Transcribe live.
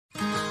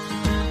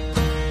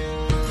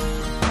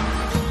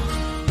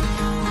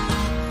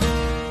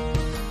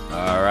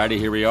Friday,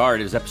 here we are.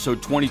 It is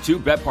episode 22.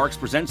 BetParx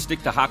presents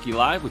Stick to Hockey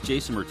Live with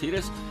Jason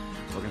Martinez.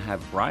 We're going to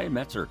have Brian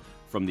Metzer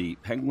from the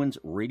Penguins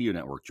Radio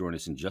Network join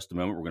us in just a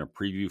moment. We're going to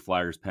preview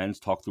Flyers Pens,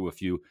 talk through a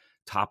few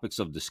topics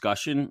of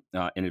discussion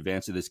in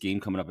advance of this game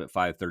coming up at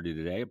 5:30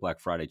 today, a Black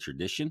Friday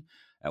tradition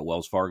at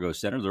Wells Fargo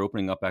Center. They're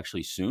opening up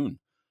actually soon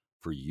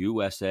for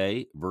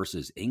USA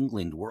versus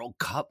England World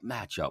Cup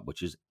matchup,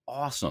 which is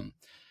awesome.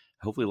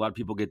 Hopefully a lot of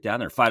people get down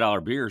there.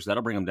 $5 beers,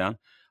 that'll bring them down.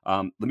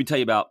 Let me tell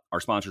you about our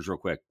sponsors real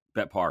quick.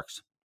 BetParx.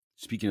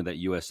 Speaking of that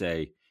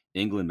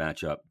USA-England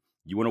matchup,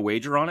 you want to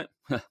wager on it?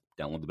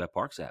 Download the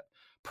BetParx app.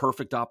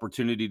 Perfect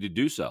opportunity to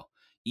do so.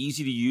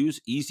 Easy to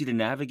use, easy to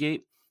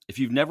navigate. If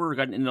you've never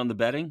gotten in on the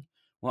betting,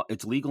 well,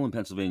 it's legal in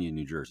Pennsylvania and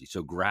New Jersey.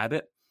 So grab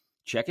it,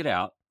 check it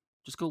out.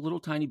 Just go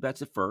little tiny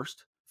bets at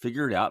first.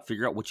 Figure it out.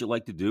 Figure out what you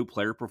like to do.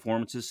 Player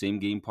performances, same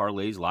game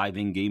parlays, live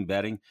in-game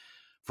betting,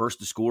 first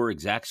to score,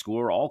 exact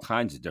score, all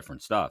kinds of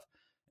different stuff.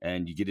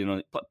 And you get in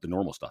on the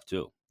normal stuff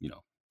too. You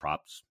know,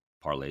 props,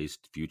 parlays,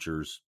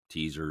 futures,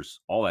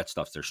 teasers, all that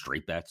stuff's there,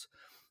 straight bets.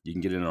 You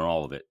can get in on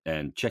all of it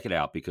and check it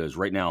out because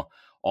right now,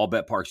 all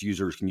BetParx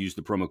users can use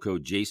the promo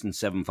code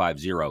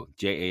JASON750,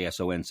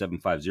 JASON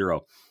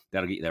 750.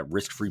 That'll get you that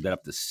risk-free bet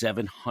up to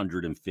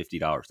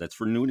 $750. That's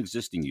for new and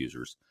existing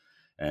users.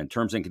 And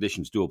terms and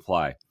conditions do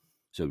apply.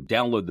 So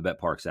download the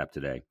BetParx app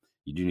today.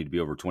 You do need to be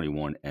over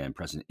 21 and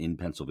present in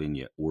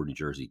Pennsylvania or New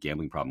Jersey.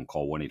 Gambling problem,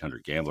 call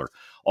 1-800-GAMBLER.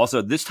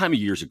 Also, this time of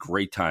year is a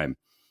great time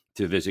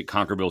to visit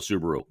Conquerville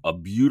Subaru, a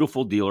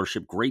beautiful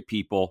dealership, great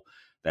people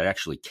that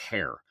actually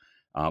care.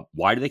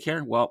 Why do they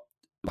care? Well,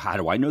 how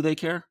do I know they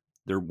care?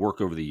 Their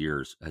work over the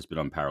years has been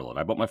unparalleled.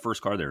 I bought my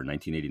first car there in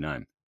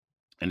 1989,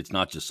 and it's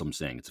not just some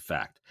saying, it's a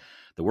fact.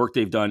 The work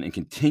they've done and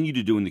continue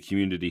to do in the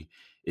community,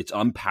 it's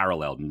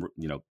unparalleled. And,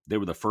 you know, they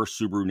were the first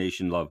Subaru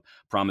Nation Love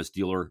Promise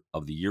Dealer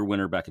of the Year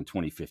winner back in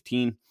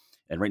 2015.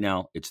 And right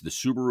now, it's the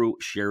Subaru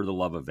Share the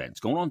Love event. It's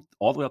going on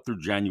all the way up through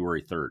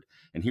January 3rd.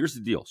 And here's the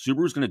deal.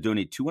 Subaru is going to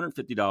donate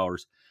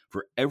 $250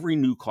 for every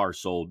new car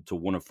sold to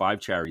one of 5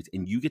 charities,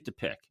 and you get to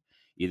pick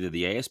either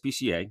the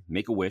ASPCA,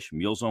 Make-A-Wish,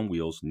 Meals on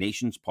Wheels,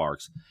 Nations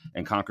Parks,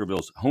 and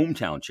Conquerville's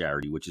hometown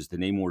charity, which is the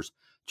Nemours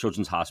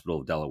Children's Hospital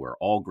of Delaware.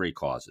 All great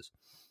causes.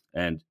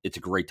 And it's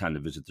a great time to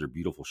visit their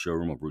beautiful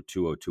showroom of Route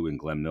 202 in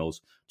Glen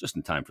Mills, just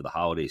in time for the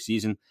holiday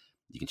season.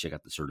 You can check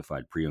out the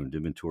certified pre-owned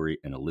inventory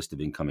and a list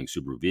of incoming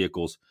Subaru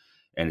vehicles.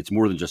 And it's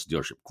more than just a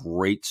dealership.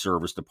 Great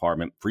service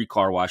department, free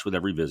car wash with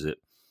every visit.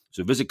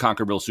 So visit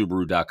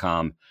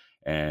ConquervilleSubaru.com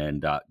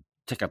and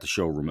check out the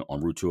showroom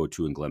on Route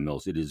 202 in Glen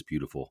Mills. It is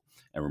beautiful.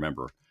 And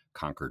remember,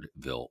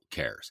 Concordville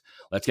cares.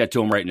 Let's get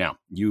to him right now.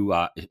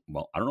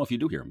 Well, I don't know if you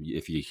do hear him.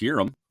 If you hear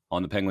him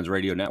on the Penguins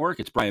Radio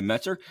Network, it's Brian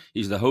Metzer.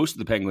 He's the host of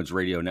the Penguins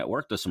Radio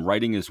Network, does some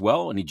writing as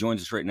well, and he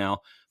joins us right now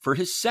for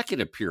his second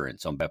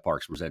appearance on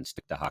BetParx Presents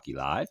Stick to Hockey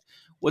Live.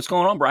 What's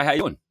going on, Brian? How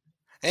you doing?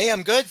 Hey,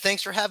 I'm good.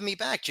 Thanks for having me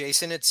back,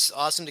 Jason. It's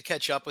awesome to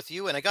catch up with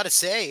you. And I got to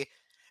say,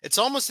 it's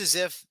almost as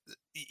if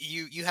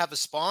you have a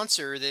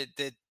sponsor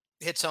that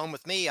hits home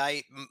with me.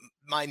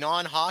 My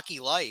non-hockey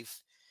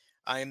life,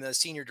 I am the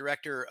senior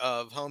director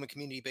of home and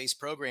community-based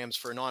programs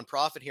for a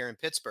nonprofit here in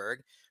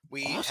Pittsburgh.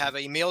 We have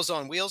a Meals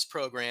on Wheels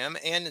program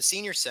and a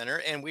senior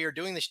center, and we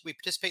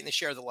participate in the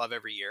Share the Love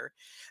every year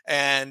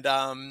and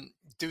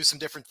do some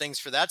different things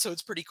for that. So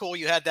it's pretty cool.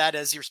 You had that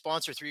as your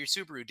sponsor through your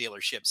Subaru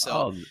dealership.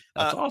 So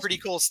that's awesome. Pretty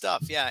cool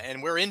stuff. Yeah.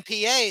 And we're in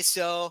PA,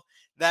 so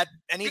that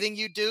anything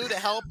you do to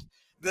help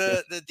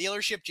the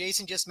dealership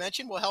Jason just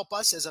mentioned will help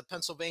us as a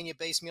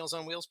Pennsylvania-based Meals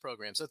on Wheels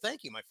program. So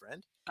thank you, my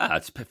friend.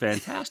 That's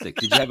fantastic.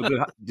 Did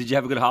you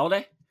have a good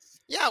holiday?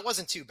 Yeah, it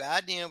wasn't too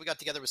bad. You know, we got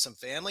together with some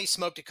family,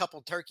 smoked a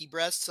couple turkey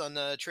breasts on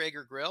the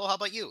Traeger grill. How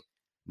about you?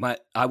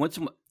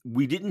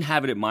 We didn't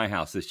have it at my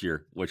house this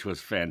year, which was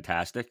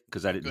fantastic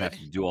because I didn't have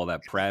to do all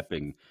that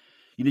prepping.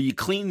 You know, you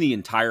clean the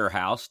entire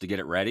house to get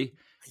it ready,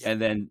 and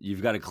then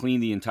you've got to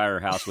clean the entire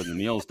house when the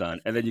meal's done,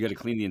 and then you got to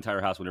clean the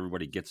entire house when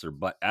everybody gets their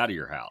butt out of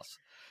your house.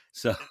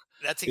 So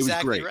that's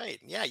exactly right.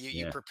 Yeah,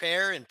 you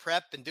prepare and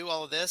prep and do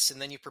all of this,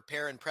 and then you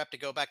prepare and prep to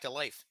go back to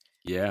life.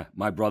 Yeah,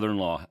 my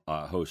brother-in-law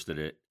hosted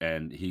it,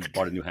 and he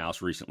bought a new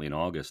house recently in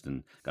August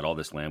and got all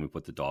this land. We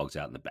put the dogs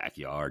out in the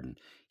backyard, and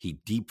he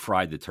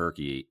deep-fried the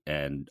turkey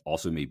and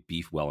also made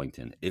beef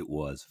Wellington. It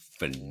was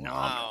phenomenal.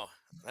 Wow,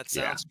 that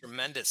sounds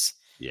tremendous.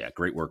 Yeah,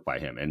 great work by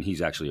him. And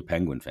he's actually a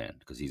Penguin fan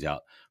because he's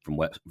out from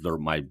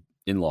my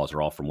in-laws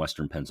are all from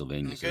Western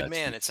Pennsylvania. Good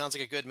man. It sounds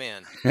like a good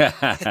man.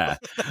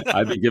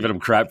 I've been giving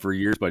him crap for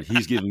years, but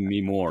he's giving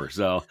me more.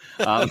 So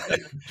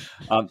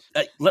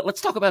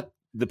let's talk about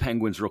the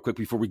Penguins real quick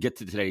before we get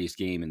to today's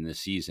game in this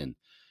season.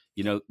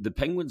 You know, the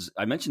Penguins,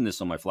 I mentioned this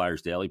on my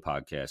Flyers Daily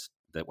podcast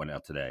that went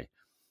out today.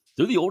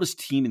 They're the oldest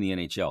team in the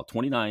NHL,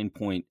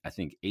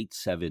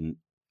 29.87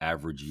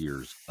 average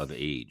years of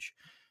age.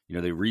 You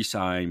know, they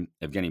re-signed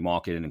Evgeny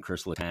Malkin and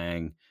Chris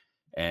Letang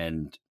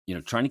and, you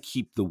know, trying to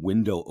keep the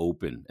window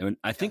open. I mean,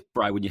 I think,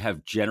 Brian, when you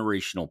have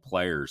generational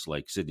players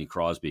like Sidney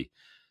Crosby,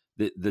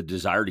 the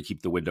desire to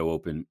keep the window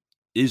open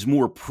is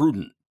more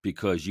prudent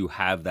because you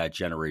have that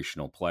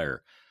generational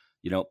player.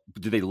 You know,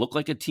 do they look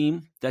like a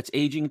team that's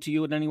aging to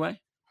you in any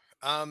way?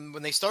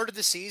 When they started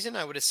the season,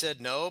 I would have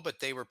said no, but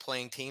they were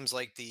playing teams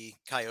like the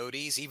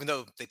Coyotes, even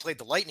though they played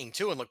the Lightning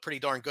too and looked pretty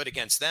darn good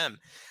against them.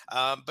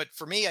 But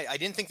for me, I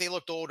didn't think they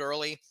looked old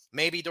early.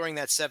 Maybe during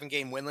that 7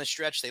 game winless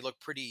stretch, they looked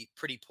pretty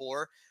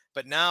poor.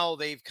 But now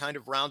they've kind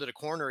of rounded a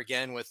corner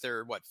again with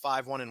their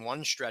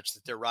 5-1-1 stretch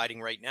that they're riding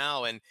right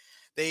now, and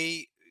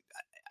they.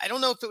 I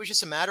don't know if it was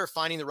just a matter of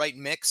finding the right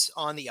mix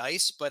on the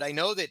ice, but I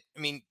know that. I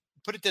mean,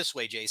 put it this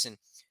way, Jason.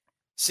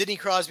 Sidney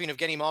Crosby and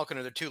Evgeny Malkin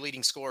are their two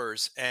leading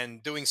scorers,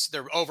 and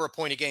they're over a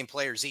point a game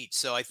players each.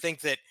 So I think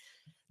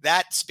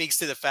that speaks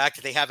to the fact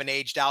that they haven't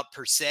aged out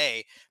per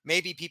se.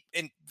 Maybe people,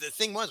 and the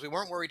thing was, we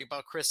weren't worried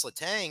about Chris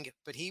Letang,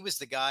 but he was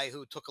the guy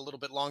who took a little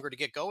bit longer to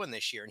get going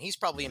this year, and he's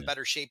probably in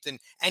better shape than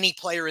any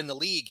player in the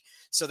league.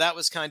 So that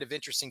was kind of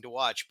interesting to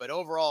watch. But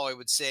overall, I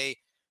would say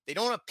they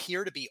don't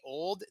appear to be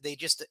old. They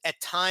just at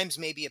times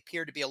maybe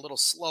appear to be a little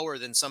slower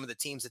than some of the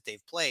teams that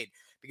they've played,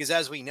 because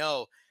as we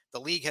know,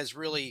 the league has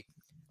really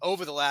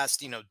over the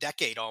last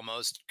decade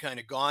almost kind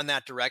of gone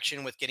that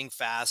direction with getting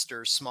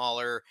faster,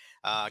 smaller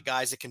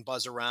guys that can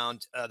buzz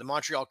around. The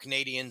Montreal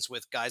Canadiens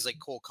with guys like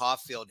Cole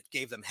Caulfield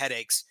gave them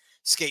headaches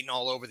skating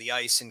all over the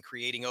ice and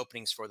creating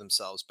openings for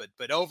themselves.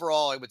 But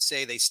overall, I would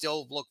say they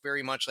still look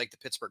very much like the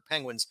Pittsburgh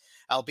Penguins,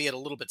 albeit a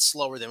little bit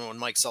slower than when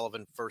Mike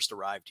Sullivan first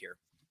arrived here.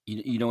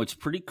 It's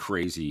pretty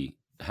crazy.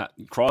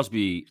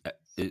 Crosby,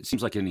 it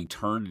seems like an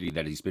eternity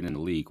that he's been in the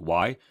league.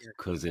 Why?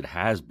 Because it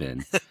has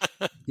been.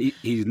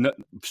 He's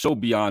so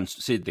beyond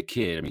Sid the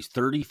Kid. I mean, he's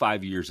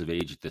 35 years of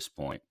age at this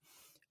point,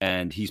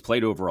 and he's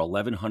played over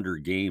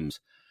 1,100 games.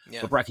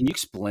 Yeah. But, Brad, can you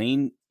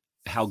explain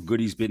how good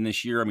he's been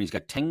this year? I mean, he's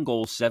got 10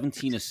 goals,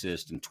 17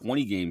 assists in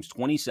 20 games,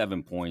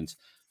 27 points,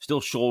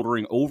 still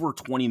shouldering over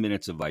 20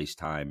 minutes of ice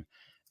time,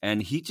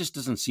 and he just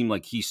doesn't seem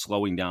like he's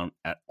slowing down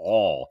at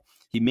all.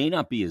 He may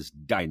not be as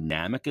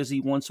dynamic as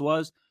he once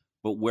was,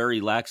 but where he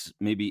lacks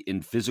maybe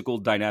in physical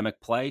dynamic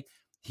play,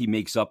 he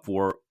makes up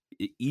for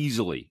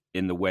easily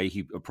in the way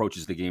he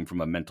approaches the game from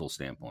a mental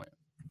standpoint.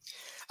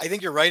 I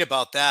think you're right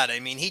about that. I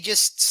mean, he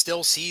just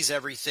still sees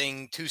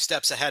everything 2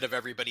 steps ahead of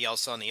everybody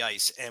else on the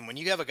ice. And when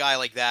you have a guy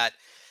like that,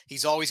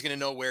 he's always going to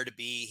know where to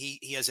be.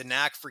 He has a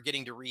knack for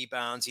getting to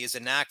rebounds. He has a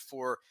knack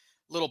for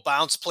little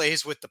bounce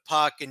plays with the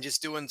puck and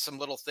just doing some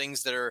little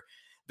things that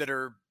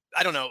are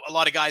I don't know, a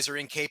lot of guys are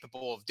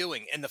incapable of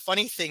doing. And the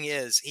funny thing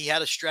is, he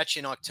had a stretch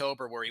in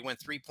October where he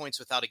went 3 points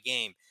without a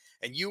game.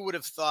 And you would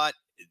have thought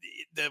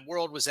the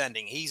world was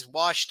ending. He's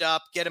washed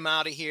up, get him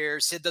out of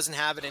here. Sid doesn't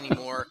have it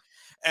anymore.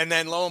 And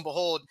then lo and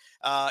behold,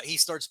 he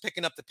starts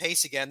picking up the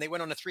pace again. They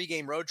went on a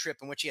 3-game road trip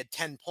in which he had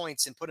 10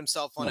 points and put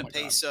himself on a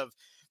pace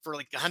for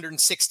like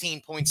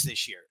 116 points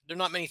this year. There are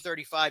not many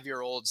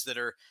 35-year-olds that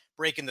are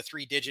breaking the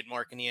 3-digit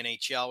mark in the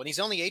NHL. And he's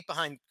only 8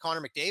 behind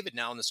Connor McDavid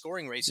now in the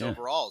scoring race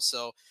overall.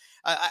 So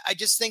I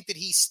just think that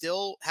he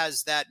still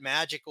has that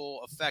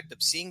magical effect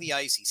of seeing the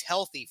ice. He's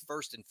healthy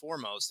first and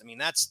foremost. I mean,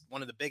 that's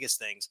one of the biggest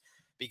things,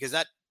 because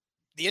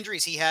the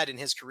injuries he had in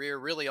his career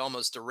really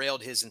almost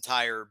derailed his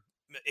entire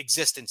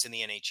existence in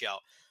the NHL.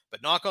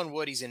 But knock on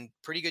wood, he's in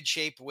pretty good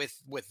shape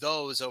with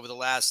those over the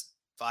last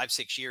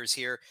 5-6 years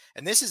here.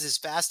 And this is his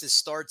fastest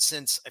start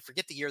since, I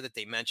forget the year that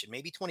they mentioned,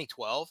 maybe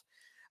 2012,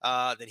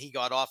 that he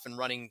got off and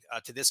running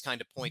to this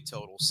kind of point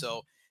total.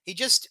 So he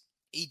just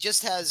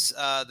has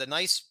the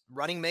nice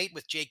running mate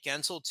with Jake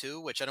Gensel too,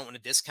 which I don't want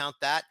to discount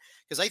that,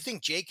 because I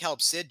think Jake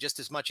helps Sid just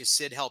as much as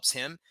Sid helps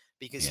him,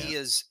 because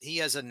he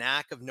has a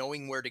knack of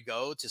knowing where to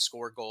go to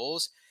score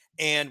goals.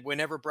 And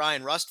whenever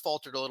Brian Rust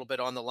faltered a little bit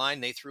on the line,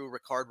 they threw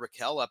Rickard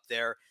Rakell up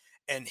there,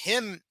 and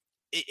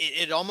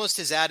it almost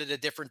has added a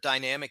different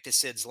dynamic to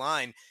Sid's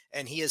line.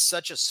 And he is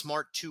such a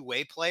smart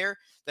 2-way player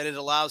that it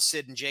allows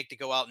Sid and Jake to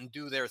go out and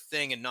do their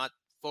thing and not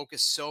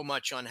focus so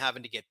much on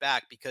having to get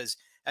back, because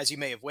as you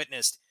may have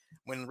witnessed,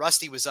 when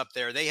Rusty was up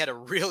there, they had a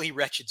really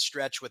wretched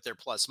stretch with their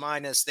plus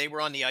minus. They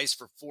were on the ice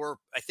for 4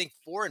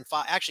 and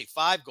 5, actually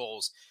 5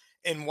 goals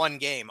in one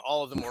game.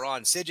 All of them were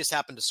on. Sid just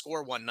happened to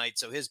score one night,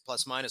 so his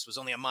plus minus was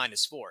only a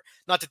 -4.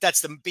 Not that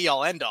that's the be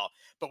all end all,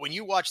 but when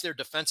you watch their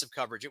defensive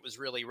coverage, it was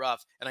really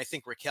rough, and I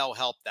think Rakell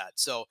helped that.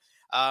 So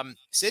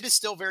Sid is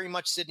still very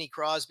much Sidney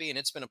Crosby, and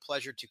it's been a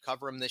pleasure to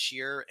cover him this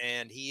year,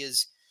 and he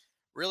is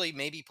really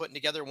maybe putting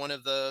together one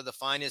of the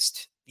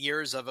finest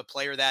years of a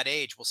player that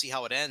age. We'll see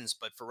how it ends,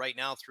 but for right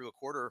now, through a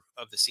quarter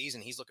of the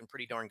season, he's looking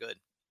pretty darn good.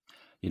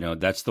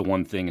 That's the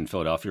one thing in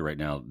Philadelphia right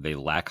now. They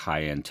lack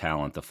high-end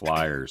talent, the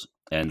Flyers,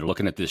 and they're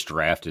looking at this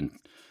draft in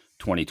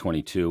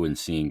 2022 and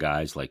seeing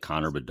guys like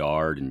Connor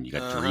Bedard, and you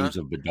got dreams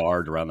of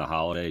Bedard around the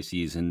holiday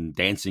season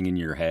dancing in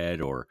your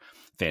head, or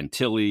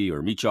Fantilli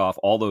or Michov,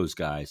 all those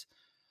guys.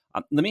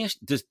 Let me ask,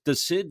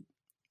 does Sid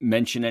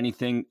mention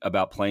anything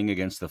about playing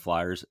against the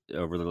Flyers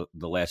over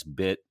the last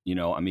bit?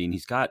 I mean,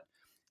 he's got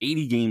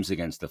 80 games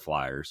against the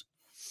Flyers,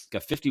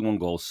 got 51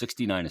 goals,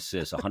 69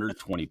 assists,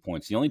 120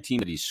 points. The only team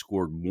that he's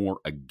scored more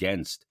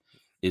against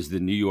is the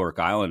New York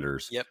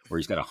Islanders, where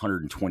he's got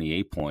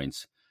 128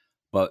 points.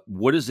 But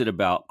what is it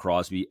about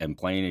Crosby and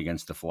playing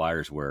against the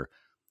Flyers where,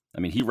 I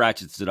mean, he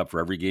ratchets it up for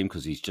every game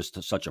because he's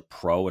just such a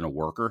pro and a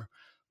worker.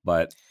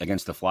 But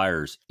against the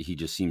Flyers, he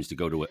just seems to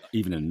go to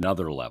even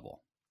another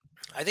level.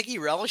 I think he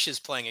relishes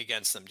playing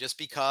against them just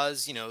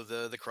because,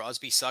 the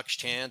Crosby sucks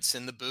chants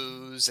and the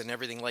boos and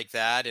everything like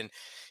that. And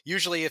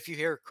usually if you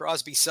hear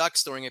Crosby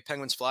sucks during a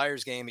Penguins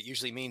Flyers game, it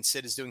usually means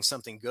Sid is doing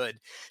something good.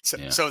 So,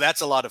 Yeah. so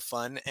that's a lot of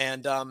fun.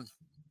 And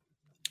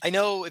I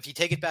know if you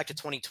take it back to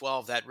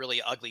 2012, that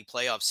really ugly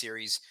playoff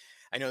series,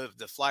 I know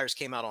the Flyers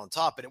came out on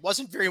top, but it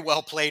wasn't very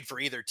well played for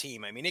either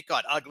team. I mean, it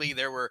got ugly.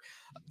 There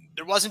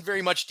wasn't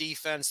very much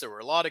defense. There were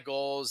a lot of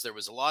goals. There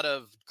was a lot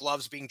of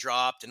gloves being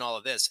dropped and all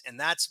of this. And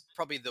that's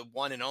probably the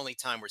one and only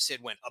time where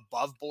Sid went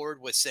above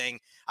board with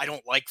saying, I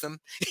don't like them.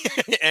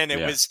 And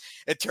Yeah.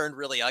 it turned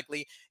really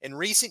ugly. In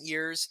recent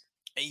years,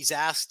 he's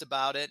asked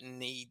about it.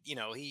 And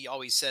he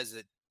always says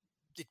that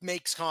it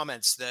makes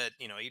comments that,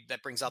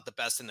 that brings out the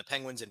best in the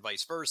Penguins and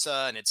vice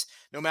versa. And it's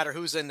no matter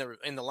who's in the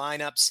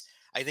lineups.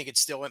 I think it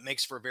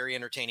makes for a very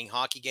entertaining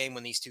hockey game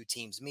when these two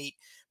teams meet,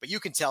 but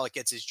you can tell it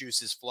gets his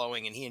juices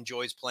flowing and he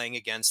enjoys playing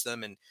against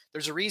them. And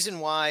there's a reason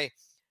why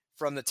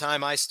from the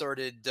time I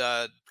started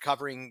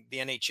covering the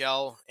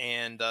NHL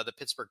and the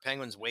Pittsburgh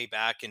Penguins way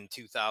back in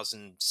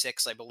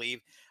 2006, I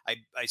believe,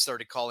 I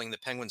started calling the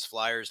Penguins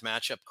Flyers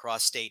matchup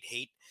cross state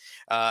hate.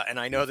 And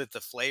I know that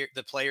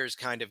the players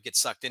kind of get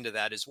sucked into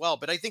that as well.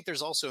 But I think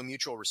there's also a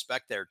mutual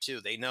respect there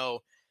too. They know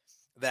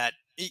that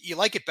you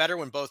like it better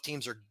when both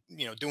teams are,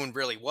 doing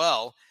really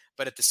well.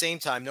 But at the same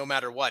time, no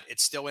matter what,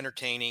 it's still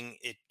entertaining.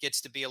 It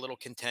gets to be a little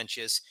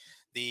contentious.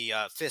 The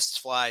fists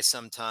fly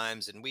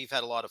sometimes, and we've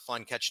had a lot of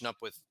fun catching up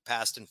with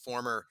past and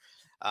former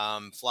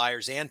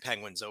Flyers and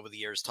Penguins over the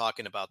years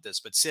talking about this.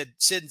 But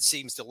Sid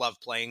seems to love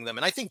playing them,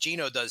 and I think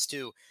Gino does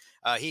too.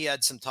 He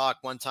had some talk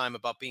one time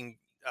about being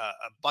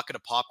a bucket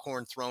of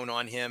popcorn thrown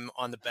on him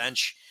on the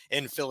bench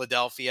in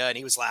Philadelphia, and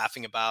he was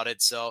laughing about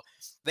it. So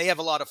they have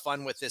a lot of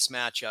fun with this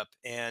matchup,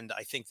 and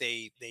I think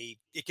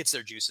it gets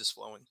their juices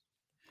flowing.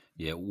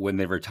 Yeah, when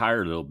they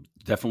retire, there'll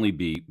definitely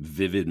be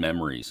vivid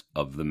memories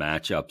of the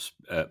matchups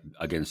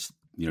against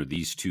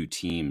these two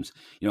teams.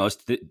 I was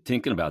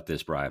thinking about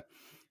this, Brian.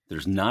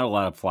 There's not a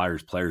lot of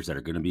Flyers players that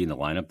are going to be in the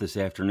lineup this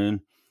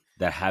afternoon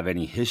that have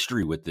any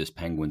history with this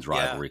Penguins Yeah,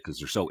 rivalry because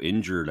they're so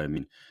injured. I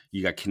mean,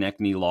 you got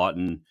Konechny,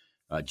 Lawton,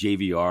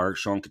 JVR,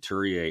 Sean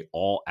Couturier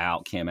all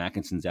out. Cam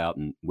Atkinson's out,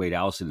 and Wade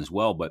Allison as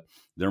well. But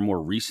they're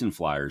more recent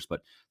Flyers.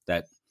 But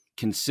that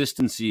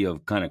consistency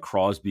of kind of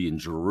Crosby and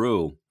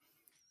Giroux,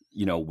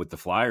 with the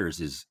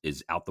Flyers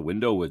is out the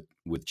window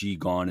with G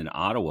gone in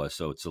Ottawa.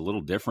 So it's a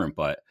little different.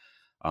 But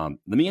let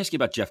me ask you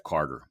about Jeff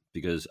Carter,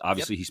 because yep,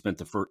 obviously he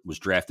was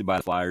drafted by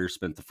the Flyers,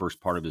 spent the first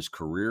part of his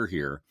career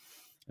here,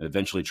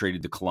 eventually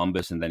traded to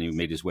Columbus, and then he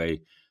made his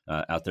way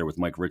out there with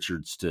Mike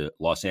Richards to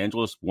Los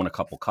Angeles, won a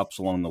couple cups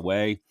along the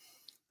way.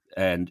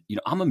 And,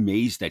 I'm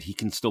amazed that he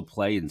can still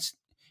play. And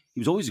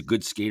he was always a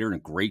good skater and a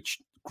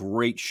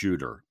great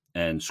shooter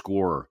and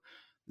scorer.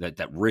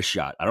 That wrist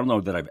shot, I don't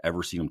know that I've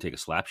ever seen him take a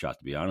slap shot,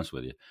 to be honest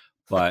with you.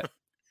 But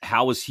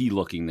how is he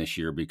looking this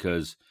year?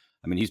 Because,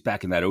 I mean, he's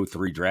back in that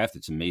 '03 draft.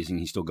 It's amazing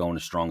he's still going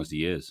as strong as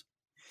he is.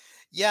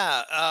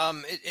 yeah.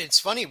 It's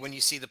funny when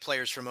you see the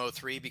players from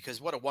 '03 because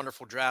what a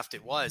wonderful draft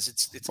it was.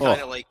 It's kind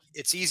of Oh, like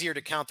it's easier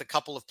to count the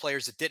couple of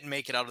players that didn't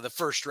make it out of the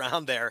first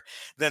round there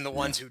than the yeah.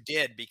 ones who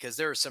did, because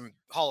there are some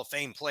Hall of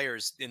Fame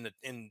players in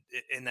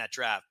that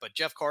draft. But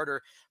Jeff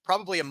Carter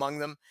probably among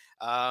them.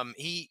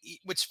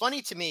 What's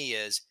funny to me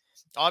is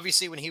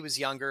obviously when he was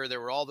younger,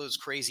 there were all those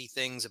crazy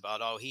things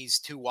about, oh, he's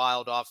too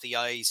wild off the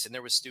ice, and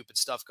there was stupid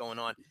stuff going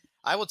on.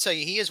 I will tell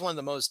you, he is one of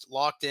the most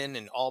locked in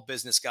and all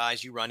business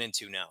guys you run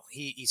into now.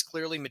 He's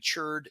clearly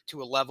matured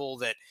to a level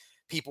that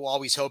people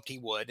always hoped he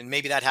would. And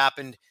maybe that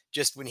happened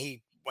just when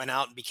he went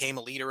out and became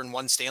a leader and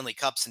won Stanley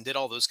Cups and did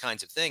all those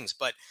kinds of things.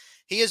 But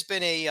he has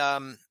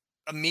been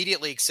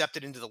immediately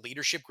accepted into the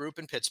leadership group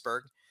in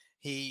Pittsburgh.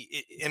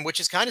 And which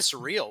is kind of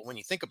surreal when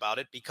you think about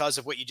it because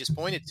of what you just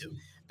pointed to,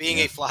 being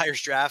Yeah. a Flyers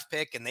draft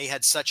pick, and they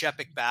had such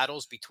epic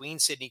battles between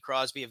Sidney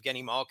Crosby,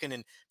 Evgeny Malkin,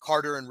 and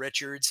Carter and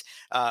Richards,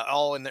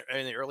 all in the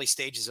early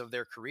stages of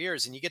their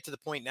careers. And you get to the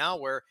point now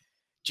where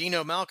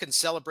Geno Malkin's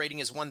celebrating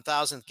his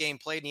 1,000th game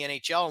played in the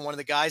NHL, and one of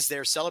the guys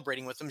there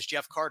celebrating with him is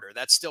Jeff Carter.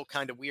 That's still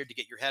kind of weird to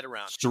get your head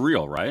around.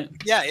 Surreal, right?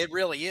 Yeah, it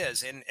really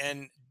is.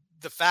 And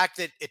the fact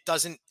that it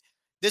doesn't,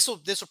 this will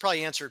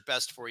probably answer it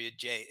best for you,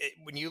 Jay.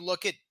 When you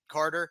look at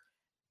Carter,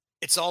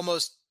 it's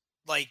almost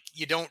like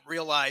you don't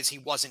realize he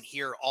wasn't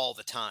here all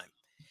the time.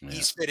 Yeah.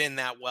 He's fit in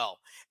that well,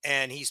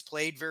 and he's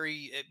played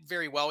very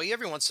well.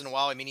 Every once in a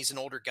while, I mean, he's an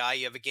older guy.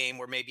 You have a game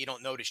where maybe you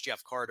don't notice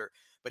Jeff Carter,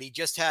 but he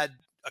just had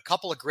a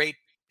couple of great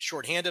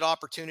shorthanded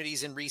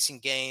opportunities in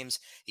recent games.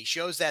 He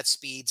shows that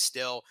speed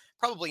still.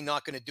 Probably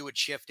not going to do it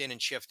shift in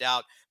and shift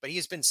out, but he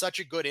has been such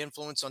a good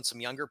influence on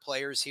some younger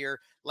players here.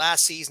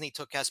 Last season, he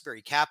took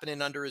Kasperi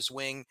Kapanen under his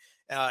wing.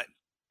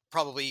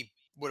 Probably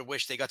would have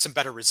wished they got some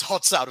better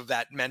results out of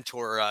that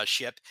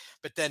mentorship.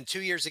 But then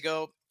 2 years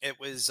ago, it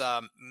was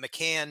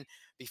McCann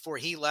before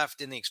he left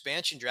in the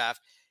expansion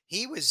draft.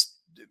 He was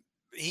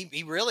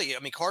he really, I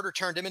mean, Carter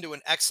turned him into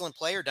an excellent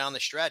player down the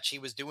stretch. He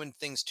was doing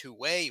things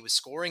two-way. He was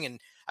scoring, and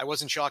I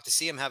wasn't shocked to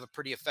see him have a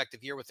pretty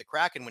effective year with the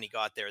Kraken when he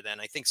got there. Then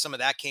I think some of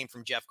that came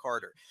from Jeff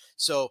Carter.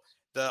 So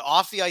The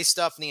off the ice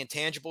stuff and the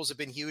intangibles have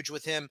been huge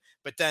with him,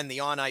 but then the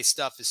on ice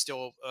stuff is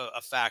still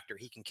a factor.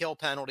 He can kill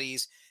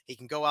penalties. He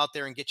can go out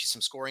there and get you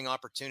some scoring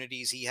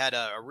opportunities. He had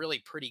a really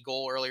pretty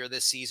goal earlier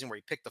this season where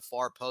he picked the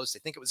far post. I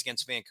think it was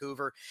against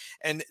Vancouver.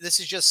 And this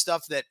is just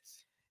stuff that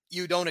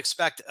you don't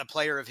expect a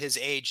player of his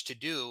age to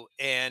do.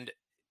 And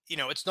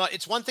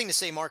it's one thing to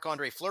say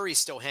Marc-Andre Fleury's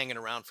still hanging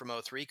around from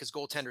 '03 because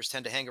goaltenders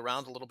tend to hang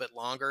around a little bit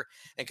longer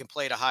and can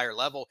play at a higher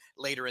level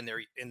later in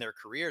their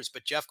careers.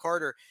 But Jeff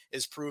Carter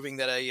is proving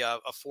that a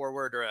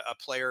forward or a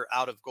player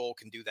out of goal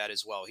can do that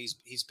as well.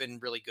 He's been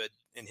really good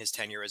in his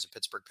tenure as a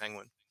Pittsburgh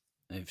Penguin.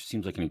 It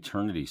seems like an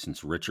eternity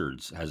since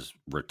Richards has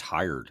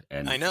retired,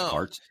 and I know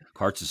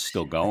Karts is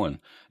still going.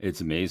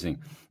 It's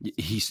amazing.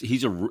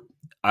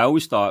 I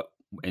always thought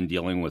in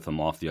dealing with him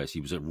off the ice,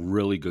 he was a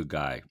really good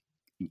guy.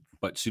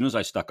 But as soon as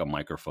I stuck a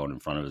microphone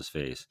in front of his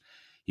face,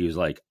 he was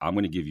like, I'm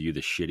going to give you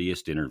the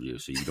shittiest interview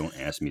so you don't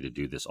ask me to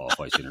do this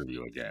off-ice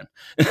interview again.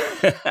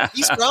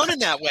 He's grown in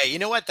that way. You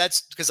know what?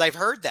 That's because I've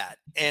heard that.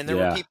 And there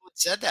were people that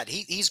said that.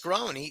 He's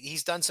grown.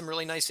 He's done some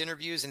really nice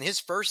interviews. And his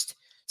first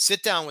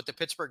sit down with the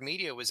Pittsburgh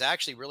media was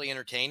actually really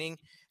entertaining.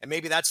 And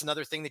maybe that's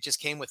another thing that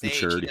just came with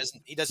age.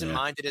 He doesn't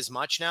mind it as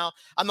much now.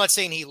 I'm not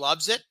saying he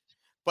loves it,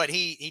 but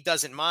he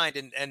doesn't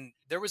mind. And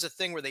there was a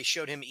thing where they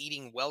showed him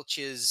eating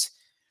Welch's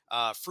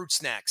fruit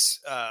snacks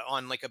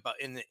on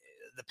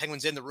the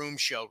Penguins in the Room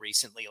show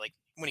recently, like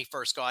when he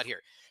first got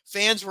here.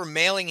 Fans were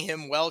mailing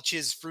him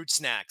Welch's fruit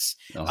snacks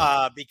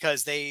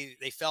because they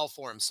fell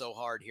for him so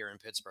hard here in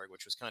Pittsburgh,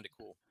 which was kind of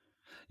cool.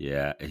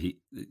 Yeah,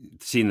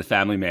 seeing the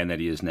family man that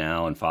he is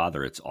now and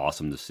father, it's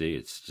awesome to see.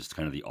 It's just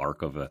kind of the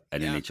arc of an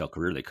NHL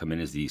career. They come in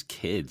as these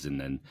kids, and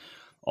then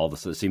all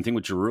the same thing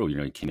with Giroux.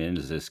 He came in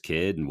as this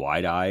kid and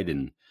wide-eyed,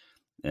 and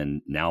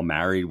now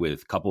married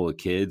with a couple of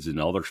kids,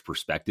 and all their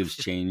perspectives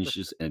change.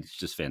 And it's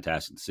just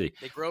fantastic to see.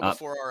 They grow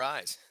before our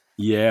eyes.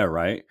 Yeah,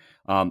 right.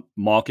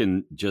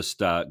 Malkin just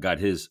got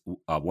his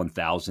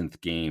 1,000th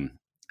game.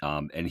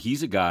 And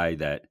he's a guy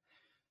that,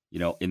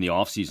 in the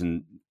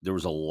offseason, there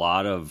was a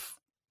lot of,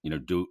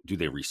 do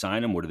they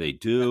re-sign him? What do they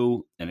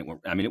do? And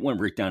it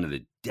went right down to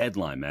the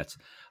deadline, Mets.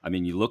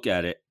 You look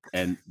at it,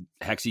 and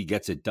Hexie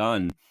gets it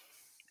done,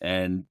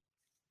 and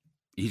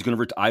he's going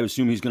to. I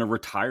assume he's going to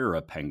retire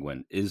a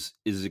Penguin. Is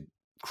it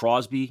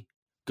Crosby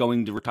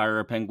going to retire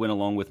a Penguin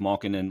along with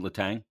Malkin and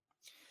Letang?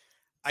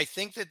 I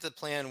think that the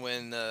plan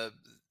when the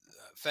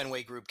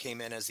Fenway Group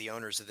came in as the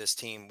owners of this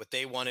team, what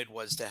they wanted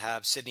was to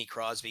have Sidney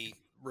Crosby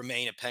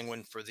remain a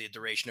Penguin for the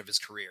duration of his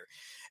career.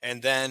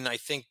 And then I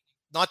think,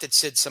 not that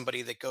Sid's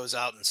somebody that goes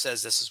out and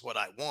says, this is what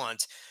I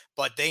want,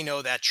 but they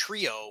know that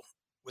trio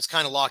was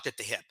kind of locked at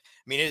the hip.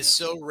 It is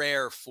so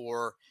rare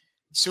for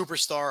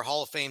superstar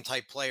Hall of Fame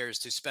type players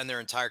to spend their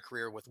entire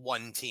career with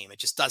one team. It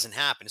just doesn't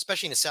happen,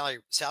 especially in a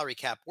salary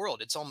cap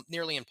world. It's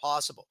nearly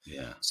impossible.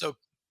 Yeah. So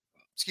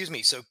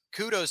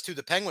kudos to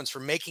the Penguins for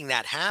making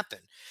that happen.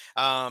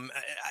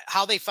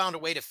 How they found a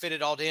way to fit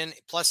it all in,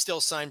 plus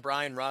still sign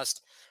Brian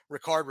Rust,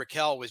 Ricard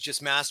Raquel, was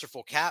just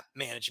masterful cap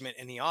management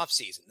in the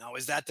offseason. Now,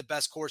 is that the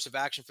best course of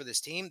action for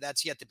this team?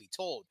 That's yet to be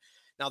told.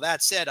 Now,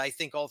 that said, I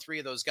think all three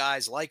of those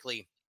guys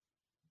likely,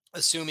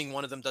 assuming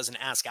one of them doesn't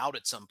ask out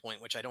at some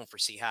point, which I don't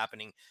foresee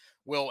happening,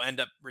 will end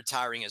up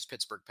retiring as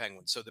Pittsburgh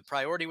Penguins. So the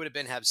priority would have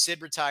been have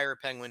Sid retire a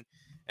Penguin.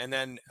 And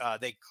then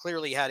they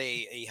clearly had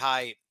a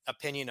high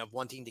opinion of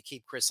wanting to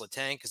keep Chris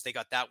Letang because they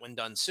got that one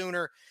done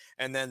sooner.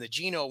 And then the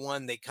Gino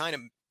one, they kind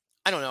of,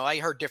 I don't know, I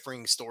heard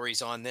differing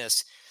stories on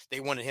this. They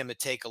wanted him to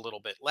take a little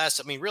bit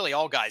less. Really,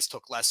 all guys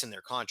took less in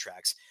their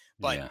contracts,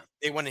 but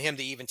they wanted him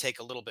to even take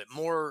a little bit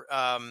more,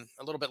 a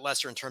little bit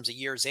lesser in terms of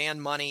years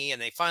and money.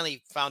 And they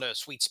finally found a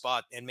sweet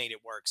spot and made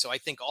it work. So I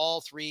think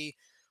all three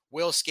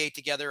will skate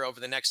together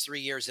over the next 3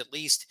 years at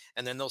least,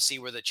 and then they'll see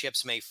where the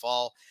chips may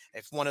fall.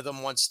 If one of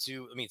them wants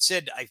to,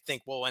 Sid, I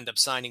think will end up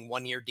signing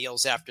 1-year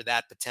deals after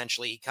that,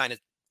 potentially. He kind of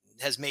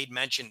has made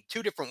mention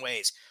 2 different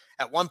ways.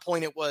 At one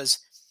point it was,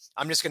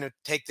 I'm just going to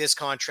take this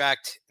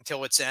contract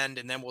until its end,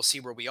 and then we'll see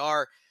where we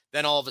are.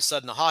 Then all of a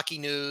sudden the hockey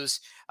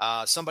news,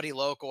 somebody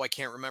local, I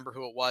can't remember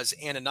who it was,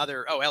 and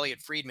another,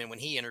 Elliot Friedman, when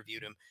he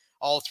interviewed him,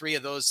 all 3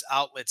 of those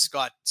outlets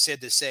got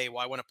Sid to say, well,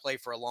 I want to play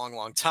for a long,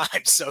 long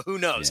time. So who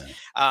knows?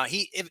 Yeah.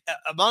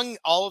 Among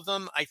all of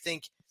them, I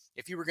think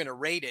if you were going to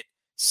rate it,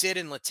 Sid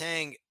and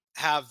Letang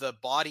have the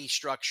body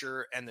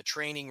structure and the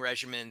training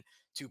regimen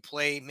to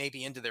play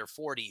maybe into their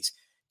 40s.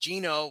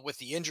 Gino, with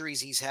the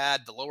injuries he's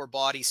had, the lower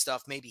body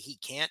stuff, maybe he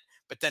can't.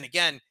 But then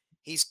again,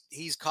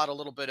 he's caught a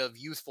little bit of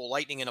youthful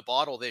lightning in a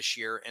bottle this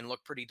year and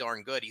looked pretty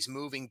darn good. He's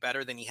moving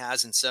better than he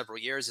has in several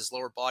years. His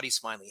lower body's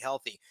finally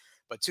healthy.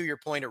 But to your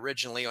point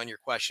originally on your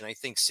question, I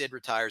think Sid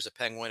retires a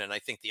Penguin, and I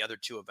think the other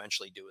 2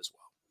 eventually do as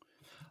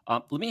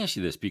well. Let me ask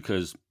you this,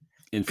 because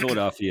in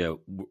Philadelphia,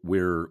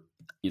 we're,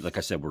 like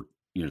I said, we're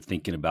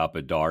thinking about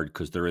Bedard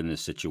because they're in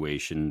this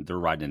situation. They're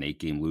riding an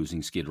 8-game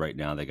losing skid right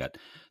now. They got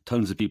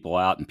tons of people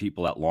out and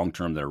people out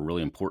long-term that are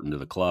really important to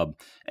the club,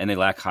 and they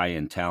lack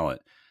high-end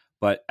talent.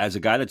 But as a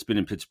guy that's been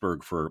in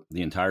Pittsburgh for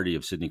the entirety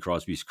of Sidney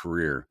Crosby's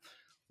career,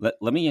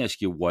 Let me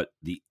ask you what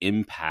the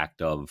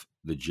impact of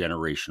the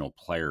generational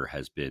player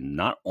has been,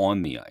 not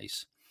on the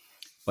ice,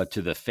 but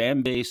to the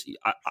fan base.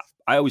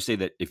 I always say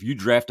that if you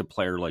draft a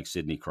player like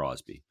Sidney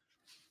Crosby,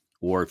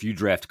 or if you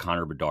draft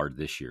Connor Bedard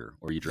this year,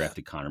 or you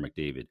drafted Connor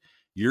McDavid,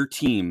 your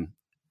team,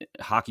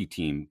 hockey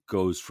team,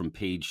 goes from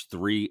page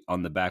 3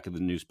 on the back of the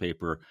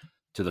newspaper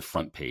to the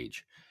front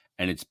page.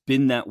 And it's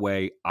been that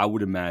way, I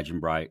would imagine,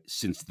 Bri,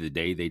 since the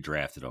day they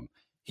drafted him.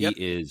 He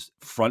is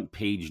front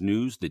page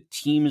news. The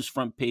team is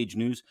front page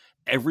news.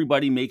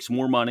 Everybody makes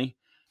more money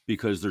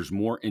because there's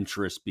more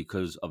interest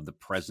because of the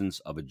presence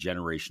of a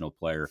generational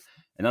player.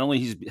 And not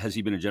only has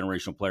he been a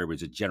generational player, but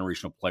he's a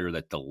generational player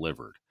that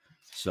delivered.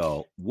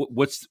 So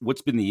what's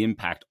been the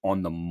impact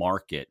on the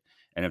market?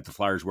 And if the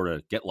Flyers were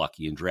to get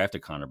lucky and draft a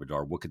Connor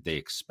Bedard, what could they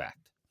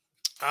expect?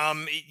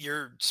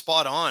 You're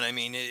spot on. I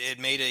mean, it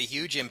made a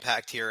huge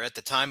impact here. At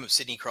the time of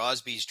Sidney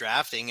Crosby's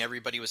drafting,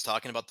 everybody was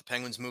talking about the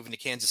Penguins moving to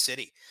Kansas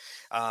City.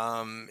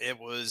 It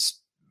was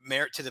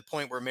to the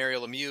point where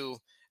Mario Lemieux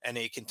and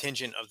a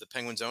contingent of the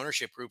Penguins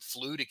ownership group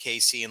flew to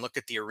KC and looked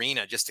at the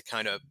arena just to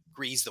kind of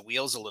grease the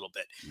wheels a little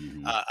bit.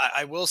 Mm-hmm.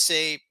 I will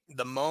say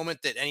the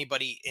moment that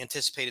anybody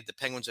anticipated the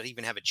Penguins would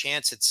even have a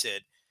chance at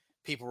Sid,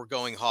 people were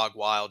going hog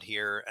wild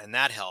here, and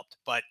that helped.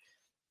 But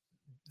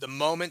the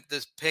moment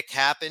this pick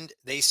happened,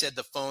 they said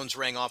the phones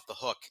rang off the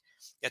hook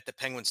at the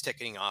Penguins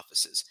ticketing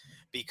offices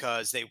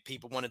because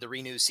people wanted to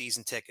renew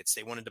season tickets.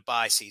 They wanted to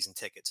buy season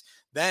tickets.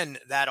 Then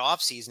that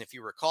offseason, if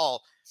you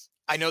recall,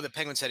 I know the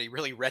Penguins had a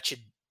really wretched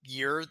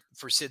year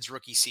for Sid's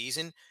rookie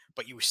season,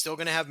 but you were still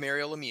going to have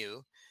Mario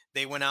Lemieux.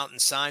 They went out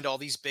and signed all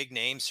these big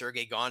names.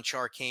 Sergei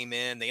Gonchar came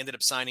in. They ended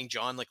up signing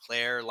John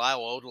LeClair,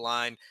 Lyle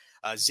Odeline,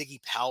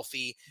 Ziggy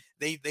Palffy.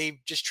 They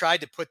just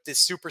tried to put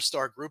this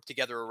superstar group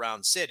together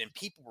around Sid, and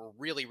people were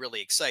really, really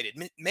excited,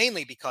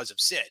 mainly because of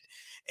Sid.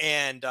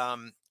 And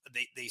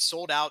they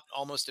sold out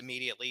almost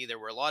immediately. There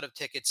were a lot of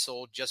tickets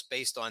sold just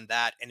based on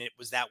that, and it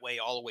was that way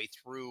all the way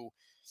through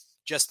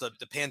just the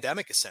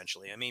pandemic,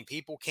 essentially. I mean,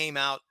 people came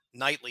out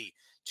nightly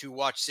to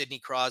watch Sidney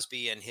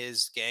Crosby and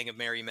his gang of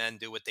merry men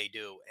do what they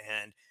do.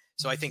 And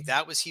so I think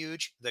that was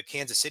huge. The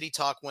Kansas City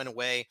talk went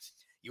away.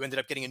 You ended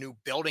up getting a new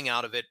building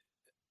out of it,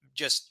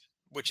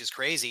 which is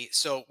crazy.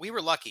 So we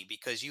were lucky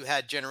because you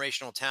had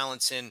generational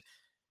talents in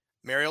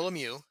Mario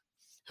Lemieux,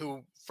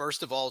 who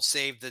first of all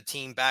saved the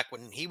team back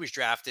when he was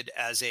drafted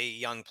as a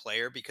young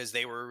player because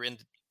they were in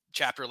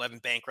Chapter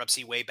 11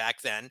 bankruptcy way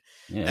back then.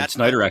 Yeah,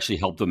 Snyder actually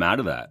helped them out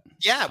of that.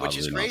 Yeah, which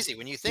is crazy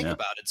when you think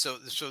about it. So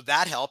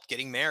that helped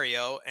getting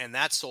Mario, and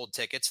that sold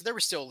tickets. There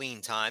were still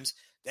lean times.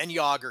 Then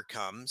Yager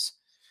comes,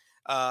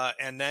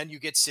 and then you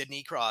get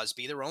Sidney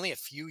Crosby. There were only a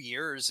few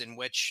years in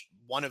which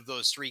one of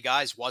those three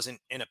guys wasn't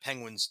in a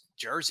Penguins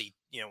jersey,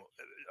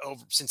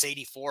 over since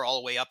 '84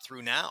 all the way up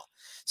through now.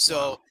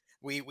 So. Wow.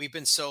 We've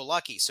been so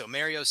lucky. So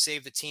Mario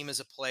saved the team as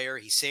a player.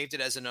 He saved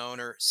it as an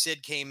owner.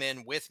 Sid came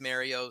in with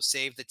Mario,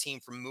 saved the team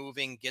from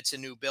moving, gets a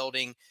new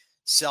building,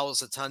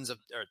 sells a ton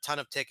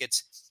of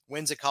tickets,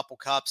 wins a couple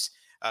cups,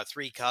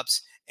 3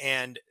 cups,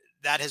 and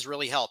that has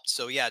really helped.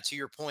 So yeah, to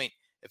your point,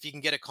 if you can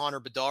get a Connor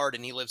Bedard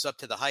and he lives up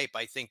to the hype,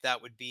 I think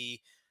that would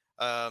be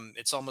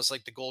it's almost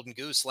like the golden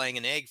goose laying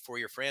an egg for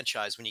your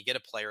franchise when you get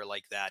a player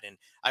like that. And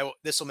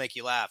this will make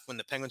you laugh. When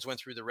the Penguins went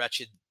through the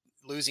wretched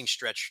losing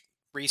stretch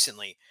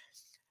recently,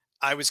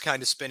 I was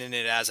kind of spinning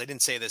it as, I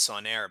didn't say this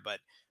on air, but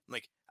I'm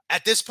like,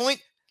 at this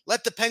point,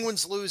 let the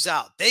Penguins lose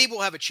out. They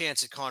will have a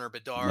chance at Connor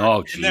Bedard.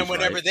 Oh, geez, and then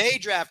whenever they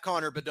draft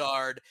Connor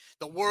Bedard,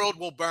 the world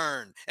will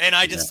burn. And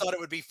I just thought it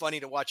would be funny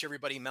to watch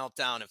everybody melt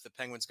down if the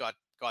Penguins got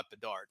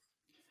Bedard.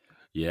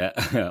 Yeah.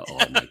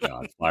 Oh, my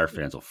God. Flyer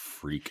fans will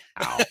freak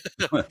out.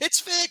 It's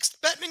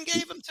fixed. Bettman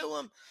gave them to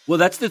him. Well,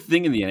 that's the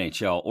thing in the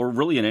NHL, or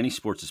really in any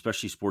sports,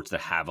 especially sports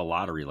that have a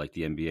lottery like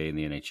the NBA and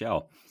the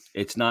NHL.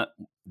 It's not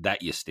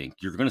that you stink.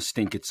 You're going to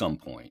stink at some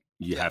point.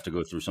 You have to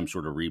go through some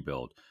sort of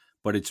rebuild.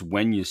 But it's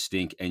when you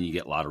stink and you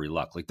get lottery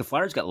luck. Like the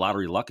Flyers got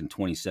lottery luck in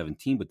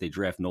 2017, but they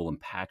draft Nolan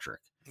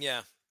Patrick.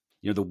 Yeah.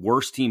 The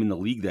worst team in the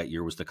league that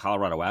year was the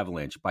Colorado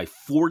Avalanche by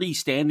 40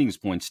 standings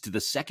points to the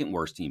second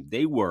worst team.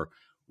 They were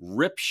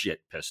rip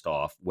shit pissed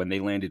off when they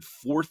landed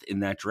 4th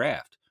in that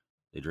draft.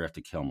 They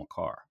drafted Kel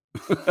McCarr.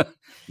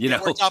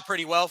 It worked out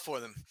pretty well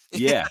for them.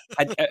 Yeah.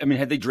 I mean,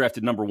 had they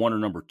drafted number 1 or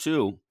number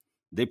 2,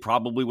 they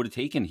probably would have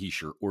taken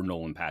Hischier or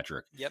Nolan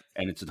Patrick. Yep.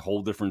 And it's a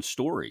whole different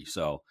story.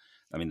 So,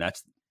 I mean,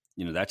 that's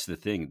the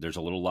thing. There's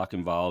a little luck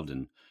involved.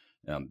 And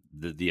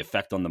the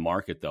effect on the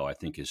market, though, I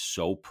think is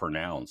so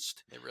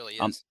pronounced. It really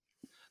is.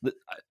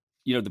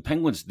 The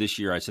Penguins this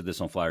year, I said this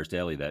on Flyers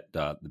Daily, that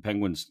the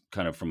Penguins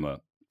kind of from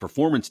a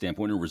performance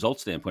standpoint and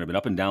results standpoint have been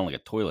up and down like a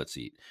toilet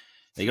seat.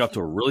 They get off to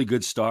a really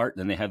good start.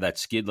 Then they have that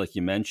skid like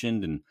you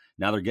mentioned. And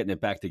now they're getting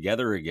it back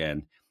together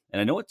again. And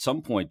I know at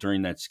some point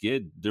during that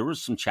skid, there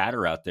was some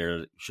chatter out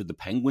there. Should the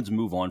Penguins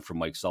move on from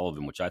Mike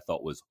Sullivan, which I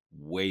thought was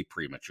way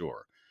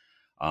premature.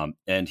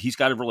 And he's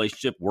got a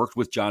relationship, worked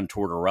with John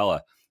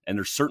Tortorella, and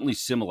there's certainly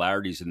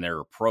similarities in their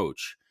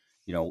approach.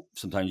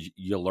 Sometimes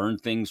you learn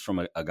things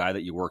from a guy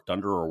that you worked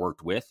under or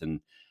worked with.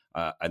 And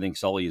I think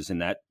Sully is in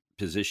that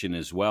position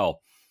as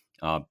well.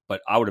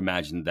 But I would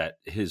imagine that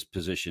his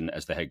position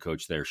as the head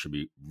coach there should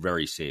be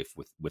very safe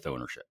with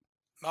ownership.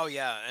 Oh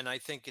yeah, and I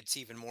think it's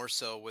even more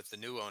so with the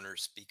new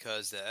owners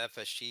because the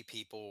FSG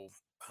people.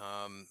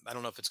 I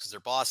don't know if it's because they're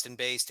Boston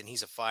based and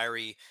he's a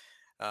fiery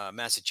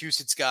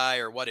Massachusetts guy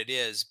or what it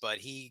is, but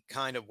he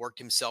kind of worked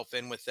himself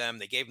in with them.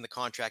 They gave him the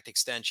contract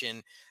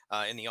extension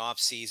in the off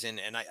season,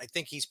 and I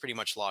think he's pretty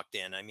much locked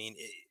in. I mean,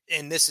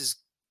 and this is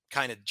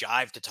kind of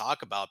jive to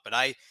talk about, but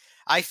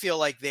I feel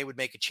like they would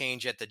make a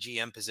change at the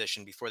GM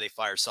position before they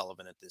fire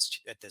Sullivan at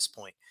this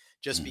point,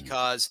 just Mhm.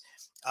 because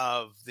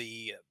of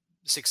the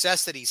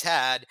success that he's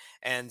had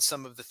and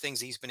some of the things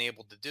he's been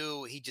able to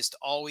do. He just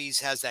always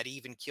has that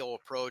even keel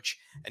approach,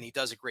 and he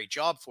does a great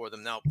job for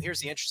them. Now, here's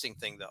the interesting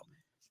thing, though.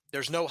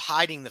 There's no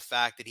hiding the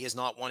fact that he has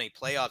not won a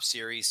playoff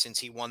series since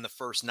he won the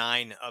first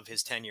 9 of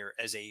his tenure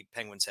as a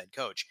Penguins head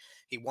coach.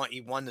 He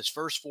won his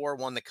first 4,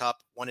 won the cup,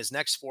 won his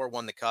next 4,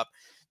 won the cup.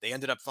 They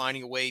ended up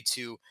finding a way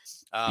to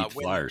Beat the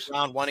win Flyers.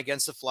 round 1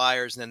 against the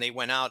Flyers, and then they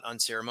went out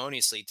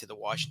unceremoniously to the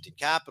Washington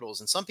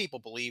Capitals. And some people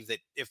believe that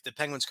if the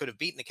Penguins could have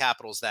beaten the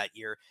Capitals that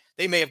year,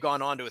 they may have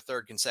gone on to a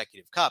third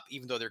consecutive cup,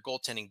 even though their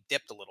goaltending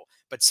dipped a little.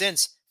 But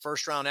since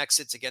first round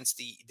exits against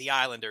the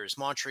Islanders,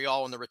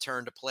 Montreal in the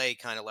return to play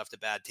kind of left a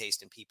bad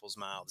taste in people's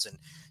mouths, and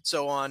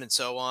so on and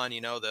so on.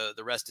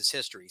 The rest is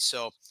history.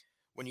 So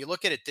when you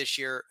look at it this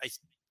year,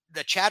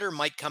 the chatter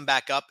might come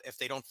back up if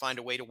they don't find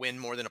a way to win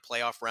more than a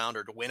playoff round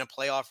or to win a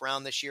playoff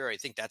round this year. I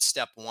think that's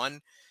step one.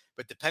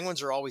 But the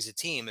Penguins are always a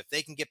team. If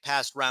they can get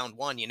past round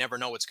one, you never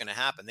know what's going to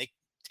happen. They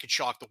could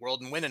shock the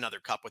world and win another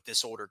cup with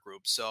this older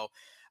group. So,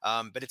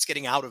 but it's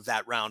getting out of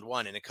that round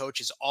one. And a coach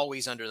is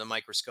always under the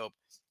microscope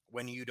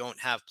when you don't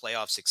have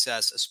playoff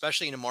success,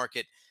 especially in a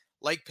market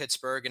like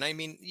Pittsburgh. And I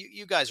mean,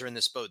 you guys are in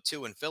this boat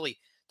too. In Philly,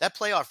 that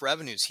playoff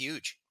revenue is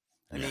huge.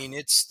 I Yeah. mean,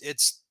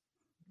 it's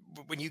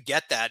when you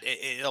get that,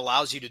 it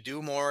allows you to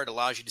do more. It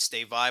allows you to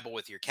stay viable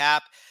with your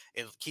cap.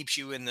 It keeps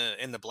you in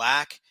the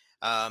black.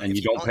 And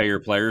you If you don't don't, pay your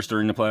players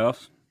during the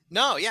playoffs?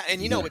 no, yeah,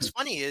 and Yeah. what's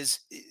funny is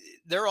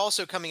they're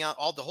also coming out.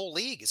 All the whole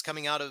league is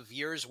coming out of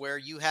years where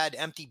you had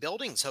empty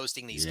buildings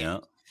hosting these games, Yeah.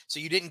 so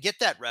you didn't get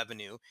that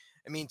revenue.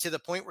 I mean, to the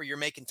point where you're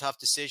making tough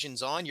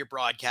decisions on your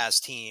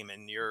broadcast team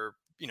and your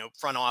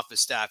front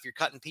office staff. You're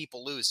cutting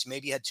people loose.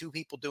 Maybe you had 2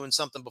 people doing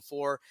something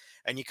before,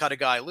 and you cut a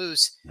guy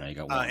loose. Now you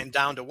got one. And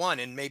down to one,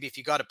 and maybe if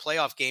you got a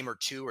playoff game or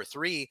 2 or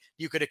 3,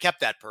 you could have kept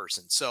that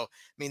person. So, I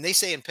mean, they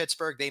say in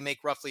Pittsburgh they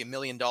make roughly $1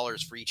 million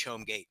for each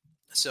home gate.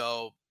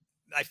 So,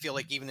 I feel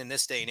like even in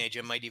this day and age,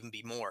 it might even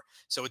be more.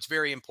 So it's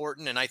very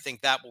important. And I think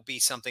that will be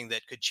something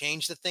that could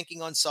change the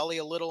thinking on Sully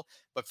a little.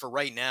 But for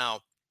right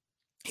now,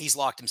 he's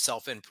locked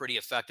himself in pretty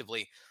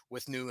effectively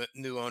with new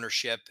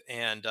ownership,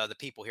 and the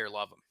people here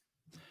love him.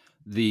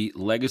 The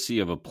legacy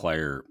of a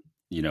player,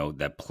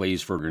 that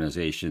plays for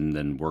organization,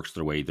 then works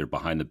their way either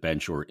behind the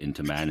bench or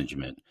into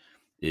management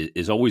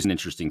is always an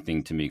interesting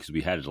thing to me because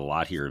we had it a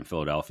lot here in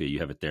Philadelphia. You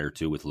have it there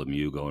too with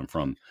Lemieux going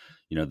from,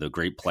 the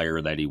great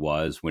player that he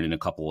was, winning a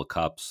couple of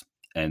cups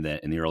and then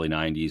in the early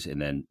 90s and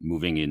then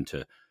moving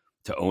into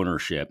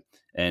ownership.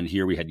 And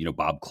here we had,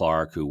 Bob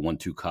Clark, who won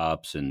 2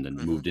 cups and then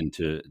Hmm. moved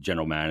into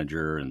general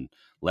manager and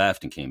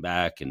left and came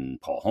back,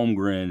 and Paul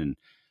Holmgren and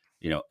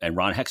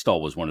Ron Hextall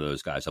was one of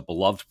those guys, a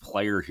beloved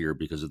player here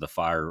because of the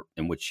fire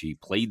in which he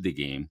played the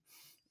game.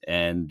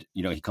 And,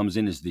 he comes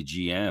in as the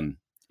GM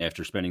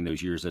after spending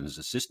those years as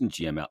assistant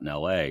GM out in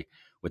LA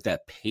with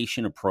that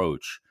patient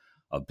approach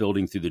of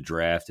building through the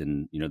draft.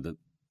 And,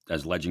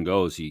 as legend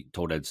goes, he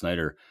told Ed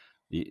Snyder,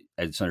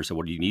 Ed Snyder said,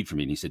 "What do you need from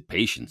me?" And he said,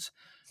 "Patience."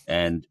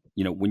 And,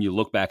 when you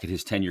look back at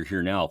his tenure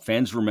here now,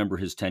 fans remember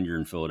his tenure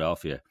in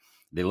Philadelphia.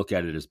 They look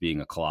at it as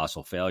being a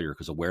colossal failure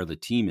because of where the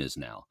team is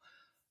now.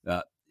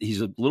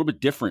 He's a little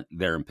bit different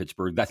there in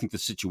Pittsburgh. I think the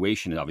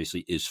situation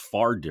obviously is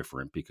far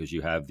different because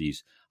you have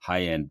these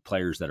high end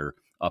players that are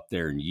up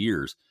there in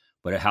years.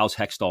 But how's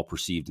Hextall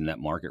perceived in that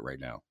market right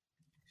now?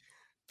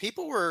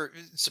 People were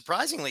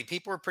surprisingly,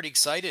 people were pretty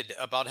excited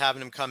about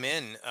having him come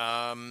in.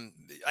 I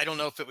don't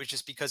know if it was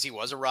just because he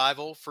was a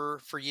rival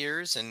for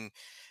years, and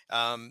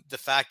the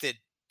fact that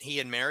he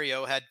and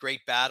Mario had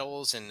great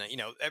battles, and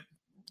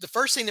the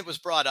first thing that was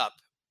brought up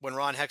when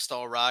Ron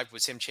Hextall arrived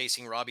was him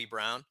chasing Robbie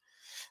Brown.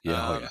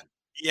 Yeah, oh Um,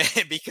 yeah,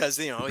 yeah, because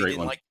a he great didn't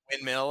one. like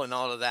windmill and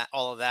all of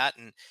that,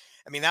 and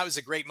I mean that was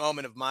a great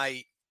moment of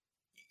my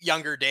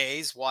younger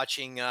days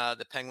watching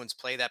the Penguins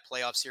play. That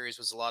playoff series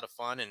was a lot of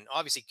fun, and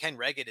obviously Ken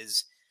Reggett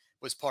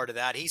was part of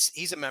that.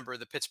 He's a member of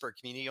the Pittsburgh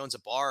community. He owns a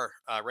bar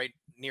right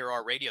near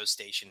our radio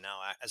station now,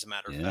 as a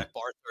matter of Yeah, fact,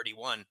 Bar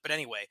 31. But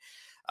anyway,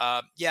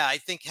 yeah, I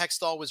think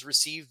Hextall was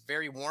received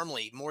very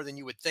warmly, more than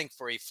you would think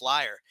for a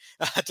Flyer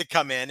to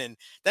come in. And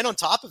then on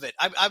top of it,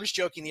 I was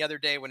joking the other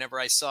day whenever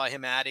I saw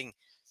him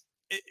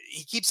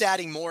he keeps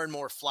adding more and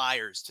more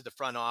Flyers to the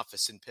front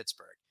office in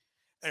Pittsburgh.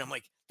 And I'm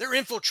like, they're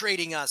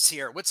infiltrating us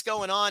here. What's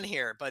going on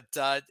here? But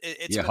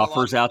it's yeah. been a lot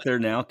Huffer's of out fun. there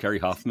now. Kerry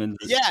Huffman.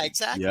 Yeah,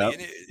 exactly. Yep,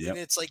 And yep,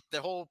 it's like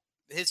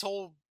his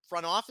whole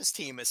front office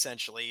team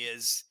essentially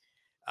is,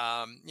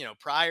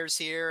 Pryor's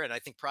here, and I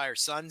think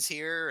Pryor's son's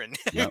here, and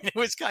yep. it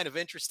was kind of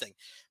interesting.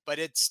 But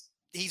it's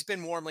he's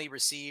been warmly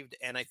received,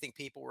 and I think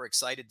people were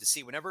excited to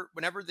see whenever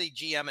the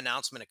GM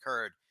announcement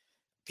occurred,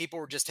 people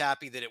were just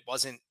happy that it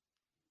wasn't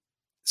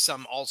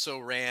some also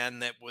ran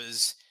that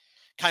was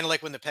kind of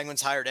like when the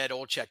Penguins hired Ed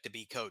Olczyk to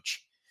be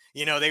coach.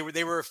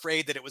 They were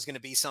afraid that it was going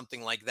to be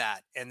something like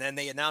that. And then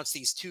they announced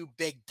these two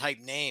big type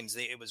names.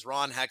 It was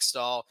Ron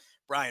Hextall,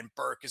 Brian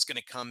Burke is going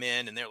to come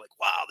in, and they're like,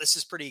 wow, this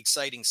is pretty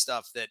exciting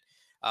stuff that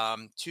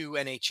two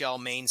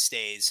NHL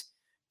mainstays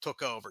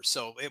took over.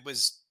 So it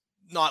was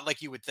not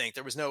like you would think.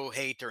 There was no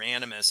hate or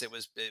animus. It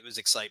was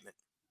excitement.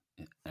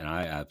 And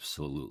I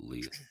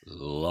absolutely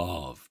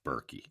love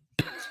Berkey.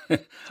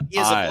 He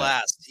is a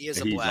blast. He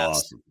is a He's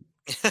blast.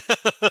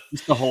 awesome.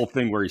 Just the whole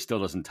thing where he still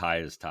doesn't tie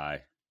his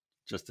tie.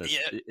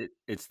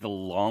 It's the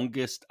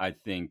longest, I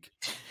think,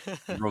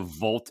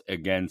 revolt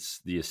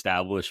against the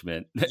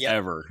establishment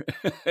ever.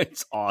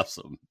 It's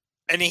awesome.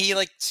 And he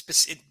but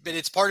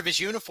it's part of his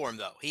uniform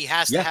though. He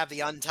has to have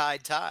the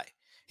untied tie.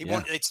 He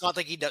won't. It's not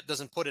like he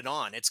doesn't put it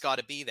on. It's got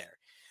to be there.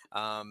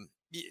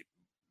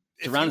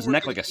 It's around his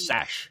neck like a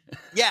sash.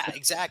 Yeah,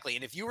 exactly.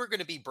 And if you were going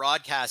to be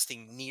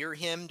broadcasting near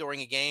him during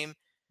a game,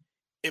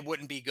 it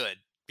wouldn't be good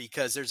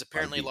because there's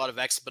apparently a lot of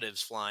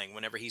expletives flying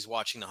whenever he's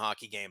watching the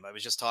hockey game. I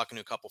was just talking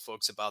to a couple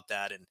folks about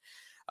that,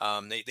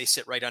 and they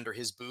sit right under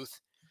his booth,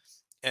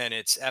 and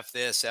it's F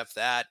this, F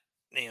that,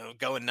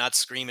 going nuts,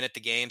 screaming at the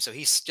game. So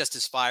he's just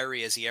as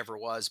fiery as he ever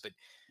was. But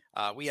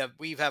we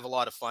have a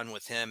lot of fun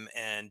with him,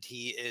 and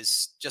he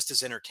is just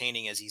as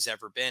entertaining as he's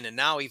ever been, and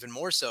now even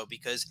more so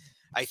because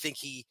I think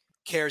he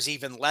cares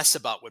even less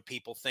about what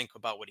people think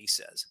about what he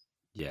says.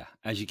 Yeah.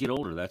 As you get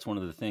older, that's one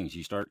of the things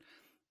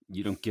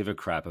you don't give a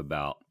crap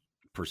about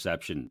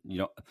perception.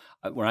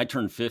 When I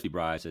turned 50,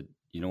 Brian, I said,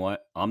 you know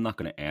what? I'm not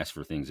going to ask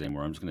for things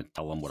anymore. I'm just going to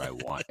tell them what I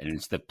want. And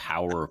it's the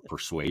power of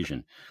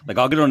persuasion. Like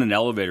I'll get on an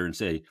elevator and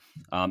say,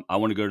 I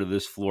want to go to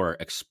this floor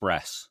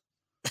express.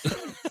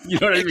 You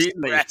know what I mean?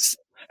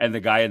 And the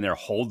guy in there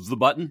holds the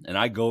button and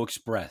I go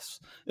express.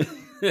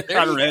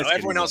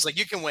 Everyone else like,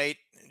 you can wait.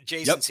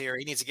 Jason's here.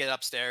 He needs to get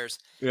upstairs.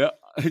 Yeah,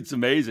 it's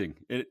amazing.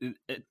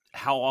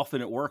 How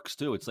often it works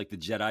too. It's like the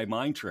Jedi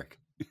mind trick.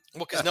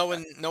 Well, because no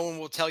one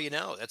will tell you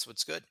no. That's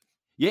what's good.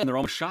 Yeah, and they're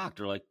almost shocked.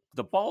 They're like,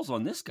 the ball's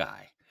on this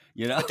guy.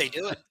 But they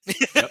do it.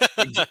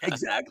 Yep,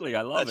 exactly.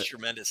 I love it. That's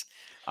tremendous.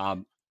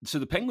 So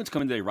the Penguins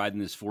come in today riding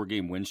this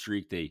 4-game win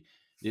streak. They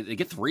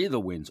get 3 of the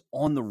wins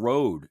on the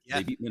road. Yeah.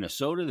 They beat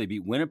Minnesota. They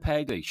beat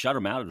Winnipeg. They shut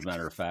them out, as a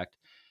matter of fact.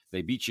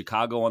 They beat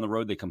Chicago on the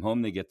road. They come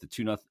home. They get the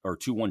 2-1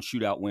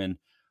 shootout win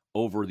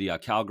over the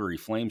Calgary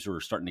Flames, who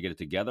are starting to get it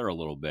together a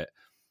little bit.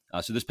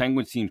 So this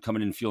Penguins team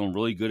coming in feeling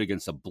really good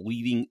against a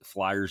bleeding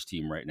Flyers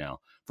team right now.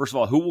 First of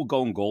all, who will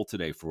go in goal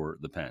today for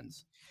the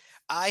Pens?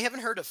 I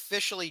haven't heard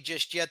officially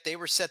just yet. They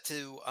were set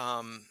to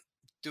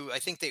I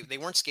think they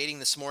weren't skating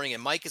this morning,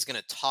 and Mike is going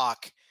to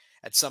talk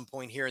at some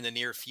point here in the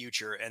near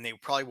future, and they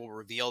probably will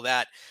reveal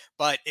that.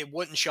 But it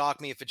wouldn't shock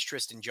me if it's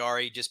Tristan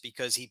Jarry, just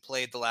because he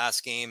played the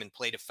last game and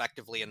played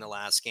effectively in the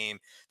last game.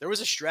 There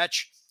was a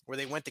stretch where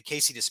they went to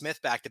Casey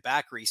DeSmith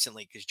back-to-back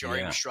recently because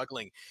Jarry was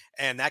struggling,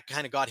 and that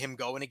kind of got him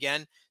going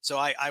again. So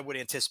I would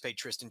anticipate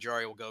Tristan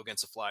Jarry will go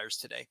against the Flyers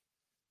today.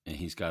 And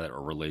he's got a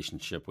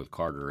relationship with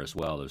Carter as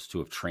well. Those two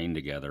have trained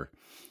together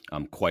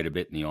quite a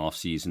bit in the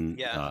offseason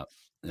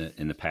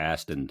in the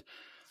past. And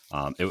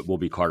it will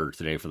be Carter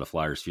today for the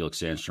Flyers. Felix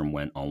Sandstrom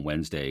went on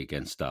Wednesday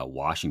against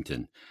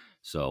Washington.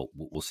 So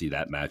we'll see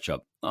that matchup.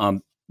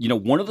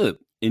 One of the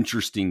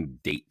interesting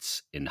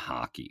dates in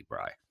hockey,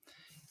 Bri,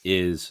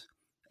 is,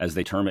 as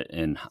they term it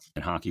in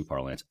hockey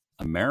parlance,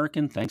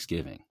 American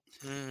Thanksgiving.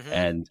 Mm-hmm.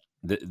 And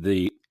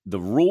the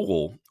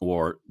rule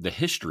or the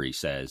history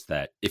says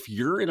that if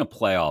you're in a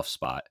playoff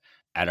spot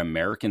at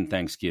American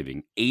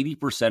Thanksgiving,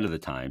 80% of the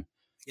time,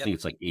 I think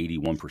it's like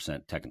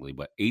 81% technically,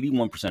 but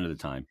 81% of the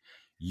time,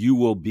 you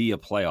will be a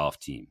playoff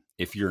team.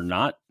 If you're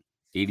not,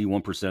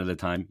 81% of the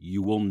time,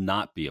 you will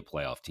not be a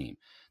playoff team.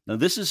 Now,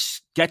 this is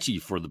sketchy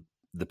for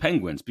the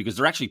Penguins because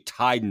they're actually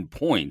tied in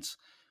points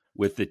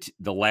with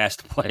the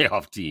last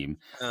playoff team,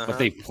 but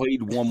they've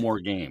played one more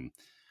game.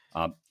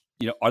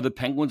 Are the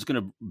Penguins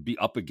going to be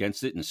up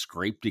against it and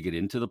scrape to get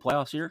into the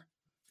playoffs here?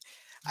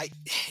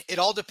 It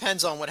all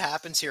depends on what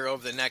happens here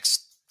over the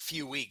next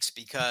few weeks,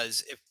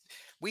 because if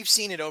we've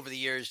seen it over the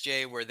years,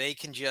 Jay, where they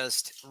can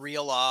just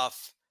reel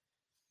off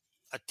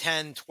a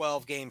 10,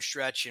 12 game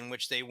stretch in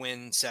which they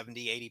win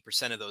 70,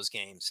 80% of those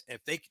games.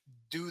 If they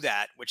do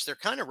that, which they're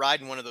kind of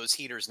riding one of those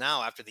heaters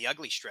now after the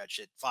ugly stretch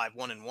at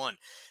 5-1-1,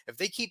 if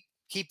they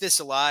keep this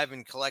alive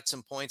and collect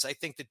some points, I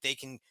think that they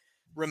can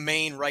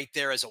remain right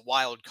there as a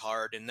wild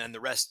card, and then the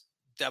rest,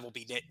 devil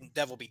be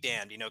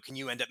damned. Can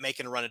you end up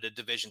making a run at a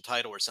division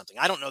title or something?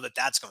 I don't know that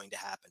that's going to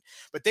happen,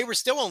 but they were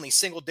still only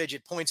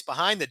single-digit points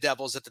behind the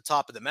Devils at the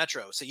top of the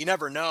Metro, so you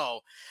never know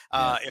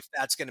if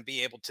that's going to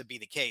be able to be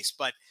the case.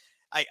 But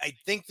I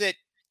think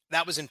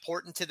that was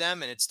important to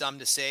them, and it's dumb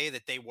to say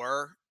that they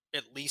were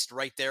at least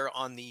right there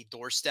on the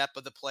doorstep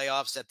of the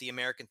playoffs at the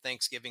American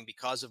Thanksgiving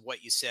because of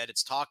what you said.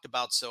 It's talked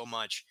about so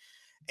much.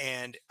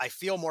 And I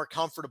feel more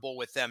comfortable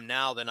with them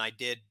now than I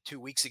did 2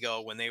 weeks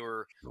ago when they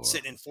were Sure.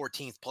 sitting in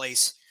 14th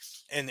place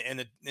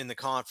in the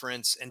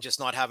conference and just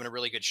not having a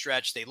really good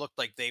stretch. They looked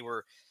like they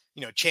were,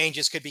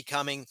 changes could be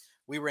coming.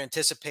 We were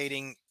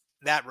anticipating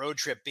that road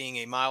trip being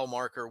a mile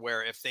marker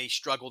where if they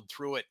struggled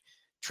through it,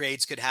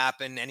 trades could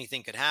happen,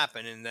 anything could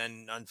happen. And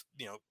then,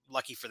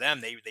 lucky for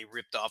them, they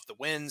ripped off the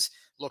wins,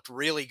 looked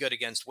really good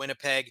against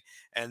Winnipeg,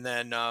 and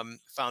then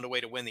found a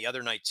way to win the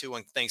other night too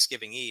on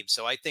Thanksgiving Eve.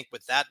 So I think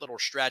with that little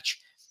stretch,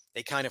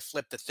 they kind of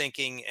flipped the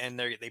thinking and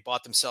they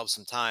bought themselves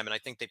some time. And I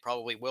think they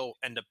probably will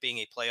end up being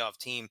a playoff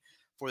team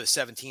for the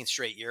 17th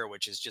straight year,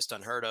 which is just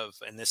unheard of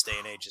in this day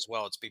and age as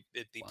well.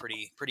 It'd be Wow.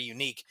 pretty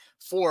unique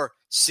for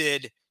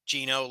Sid,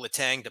 Gino,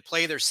 Letang to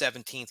play their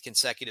 17th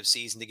consecutive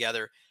season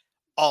together,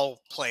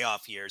 all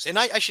playoff years. And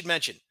I should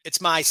mention,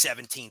 it's my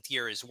 17th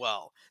year as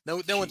well. No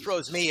one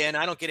throws Jesus. me in.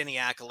 I don't get any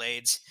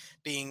accolades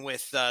being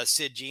with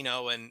Sid,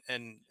 Gino, and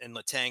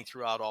Letang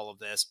throughout all of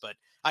this, but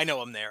I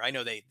know I'm there. I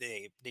know they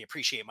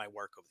appreciate my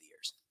work over the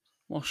years.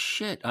 Well,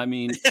 shit. I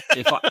mean,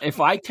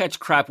 if I catch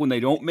crap when they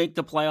don't make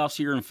the playoffs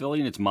here in Philly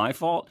and it's my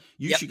fault,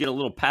 you should get a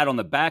little pat on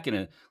the back and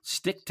a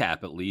stick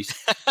tap at least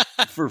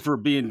for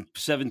being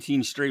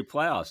 17 straight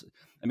playoffs.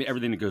 I mean,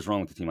 everything that goes wrong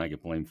with the team, I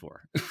get blamed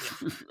for.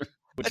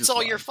 It's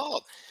all your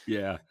fault.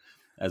 Yeah,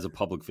 as a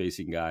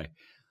public-facing guy,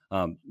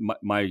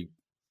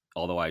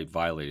 although I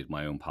violated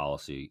my own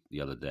policy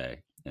the other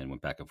day and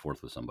went back and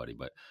forth with somebody,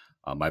 but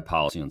my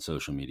policy on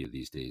social media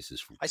these days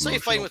is. I saw you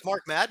fighting with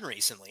Mark Madden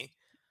recently.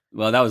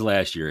 Well, that was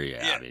last year.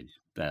 Yeah.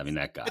 I mean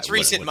that guy. It's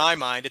recent in my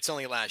mind. It's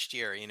only last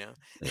year, Yeah,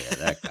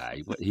 that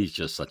guy. He's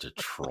just such a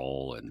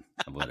troll and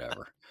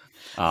whatever.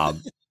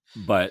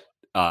 But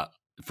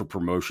for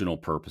promotional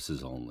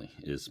purposes only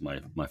is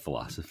my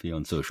philosophy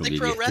on social media.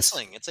 It's like pro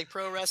wrestling. It's like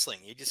pro wrestling.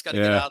 You just got to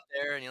get out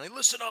there and you're like,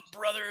 listen up,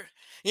 brother.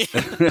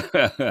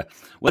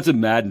 What's a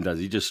Madden does?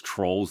 He just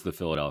trolls the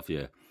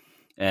Philadelphia.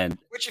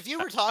 Which if you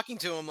were talking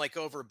to him like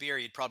over a beer,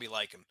 you'd probably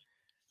like him.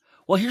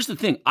 Well, here's the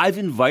thing. I've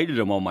invited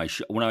him on my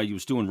show when I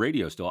was doing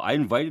radio still. I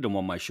invited him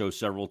on my show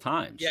several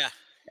times. Yeah.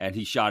 And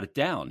he shot it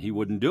down. He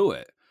wouldn't do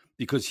it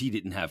because he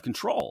didn't have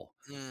control.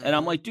 Mm-hmm. And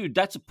I'm like, dude,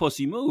 that's a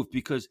pussy move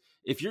because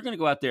if you're going to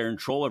go out there and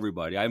troll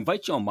everybody, I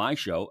invite you on my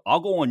show. I'll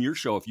go on your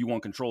show if you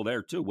want control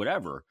there too,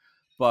 whatever.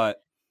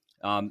 But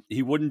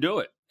he wouldn't do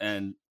it.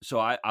 And so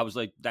I was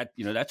like,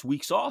 that's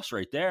weak sauce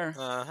right there.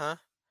 Uh-huh.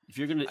 If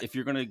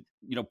you're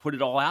gonna put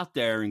it all out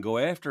there and go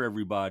after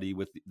everybody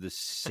with the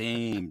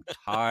same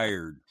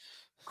tired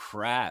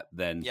crap,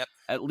 then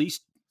at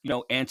least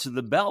answer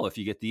the bell if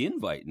you get the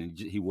invite. And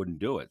he wouldn't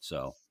do it.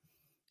 So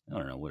I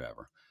don't know,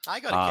 whatever. I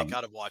got a kick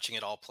out of watching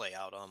it all play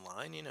out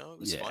online. It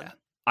was fun.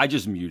 I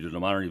just muted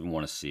him. I don't even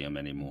want to see him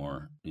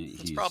anymore.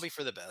 It's probably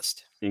for the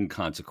best.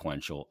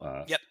 Inconsequential.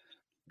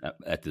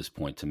 At this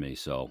point to me,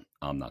 so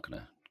I'm not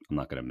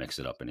gonna mix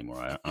it up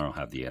anymore. I don't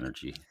have the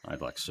energy. I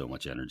like so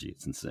much energy.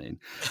 It's insane.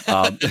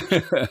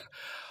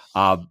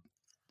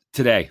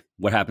 Today,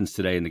 what happens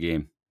today in the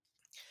game?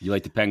 You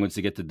like the Penguins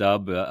to get the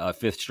dub,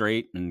 fifth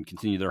straight, and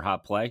continue their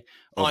hot play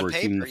over a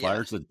team in the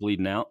Flyers that's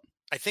bleeding out?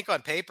 I think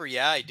on paper,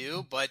 yeah, I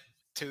do. But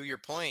to your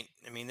point,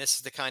 I mean, this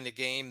is the kind of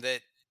game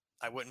that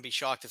I wouldn't be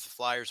shocked if the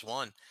Flyers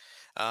won.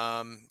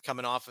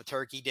 Coming off of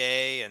Turkey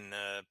Day, and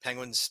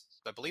Penguins,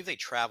 I believe they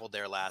traveled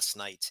there last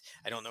night.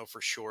 I don't know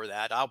for sure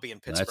that. I'll be in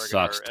Pittsburgh.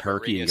 That sucks.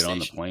 Turkey and get on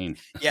the plane.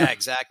 Yeah,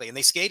 exactly. And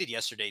they skated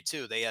yesterday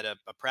too. They had a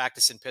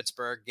practice in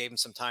Pittsburgh, gave them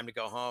some time to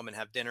go home and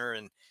have dinner,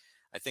 and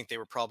I think they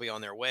were probably on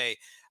their way.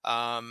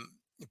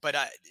 But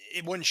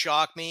it wouldn't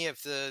shock me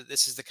if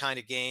this is the kind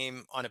of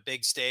game on a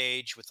big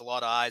stage with a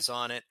lot of eyes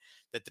on it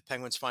that the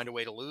Penguins find a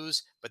way to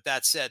lose. But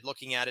that said,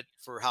 looking at it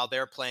for how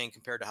they're playing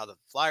compared to how the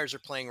Flyers are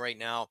playing right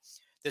now,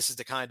 this is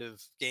the kind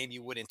of game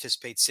you would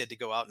anticipate Sid to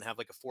go out and have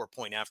like a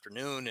 4-point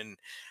afternoon and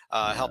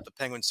help the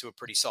Penguins to a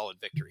pretty solid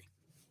victory.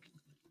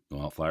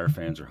 Well, Flyer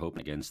fans are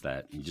hoping against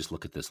that. You just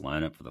look at this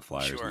lineup for the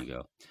Flyers and you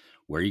go,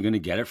 where are you going to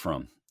get it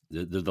from?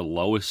 They're the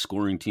lowest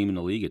scoring team in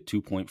the league at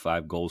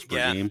 2.5 goals per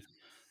game.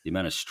 The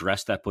amount of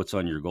stress that puts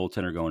on your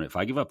goaltender going, if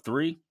I give up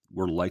 3,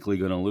 we're likely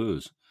going to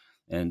lose.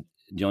 And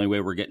the only way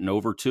we're getting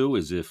over 2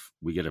 is if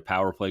we get a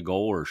power play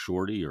goal or a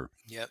shorty or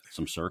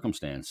some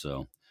circumstance.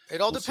 So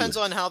it all depends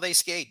on how they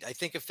skate. I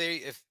think if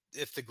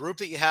the group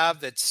that you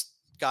have, that's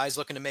guys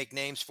looking to make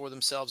names for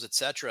themselves,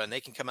 etc., and they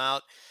can come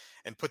out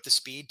and put the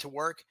speed to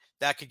work,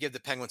 that could give the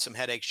Penguins some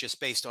headaches just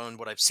based on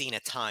what I've seen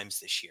at times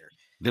this year.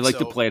 They like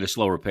to play at a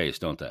slower pace,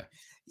 don't they?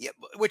 Yeah,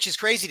 which is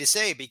crazy to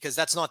say because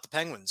that's not the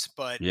Penguins,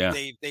 but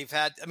they've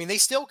had, I mean, they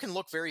still can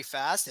look very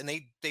fast and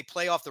they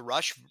play off the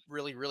rush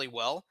really, really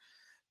well.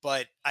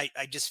 But I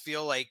just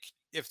feel like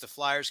if the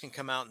Flyers can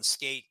come out and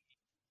skate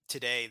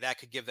today, that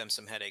could give them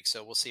some headaches.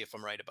 So we'll see if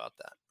I'm right about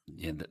that.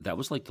 Yeah, that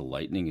was like the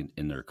Lightning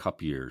in their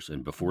cup years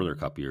and before their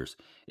cup years.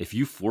 If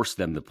you force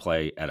them to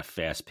play at a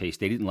fast pace,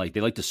 they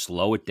like to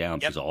slow it down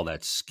because of all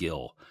that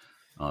skill.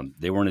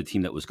 They weren't a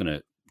team that was going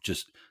to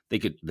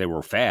they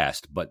were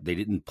fast, but they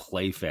didn't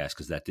play fast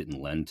because that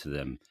didn't lend to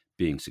them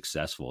being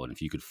successful. And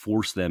if you could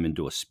force them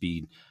into a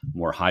speed,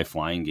 more high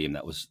flying game,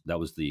 that was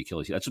the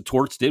Achilles heel. That's what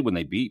Torts did when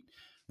they beat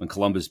when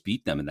Columbus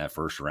beat them in that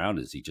first round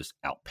is he just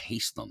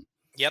outpaced them.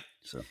 Yep.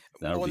 So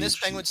well, in this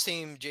Penguins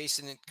team,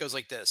 Jason, it goes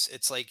like this.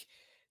 It's like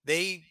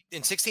they,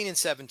 in 16 and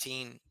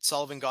 17,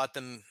 Sullivan got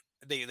them,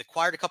 they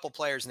acquired a couple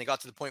players and they got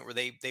to the point where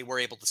they were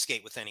able to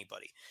skate with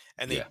anybody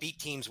and they beat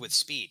teams with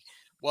speed.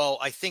 Well,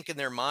 I think in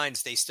their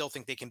minds, they still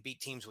think they can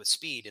beat teams with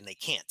speed and they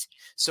can't.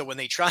 So when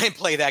they try and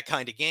play that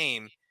kind of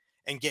game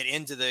and get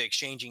into the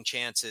exchanging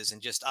chances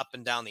and just up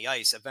and down the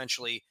ice,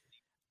 eventually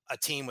a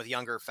team with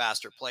younger,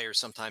 faster players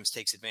sometimes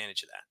takes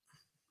advantage of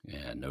that.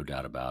 Yeah, no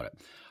doubt about it.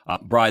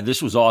 Brian,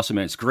 this was awesome,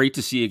 man. It's great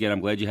to see you again.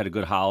 I'm glad you had a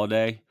good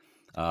holiday.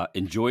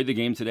 Enjoy the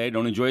game today.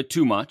 Don't enjoy it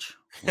too much.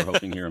 We're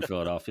hoping here in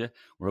Philadelphia.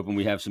 We're hoping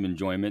we have some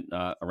enjoyment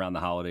around the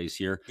holidays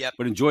here. Yep.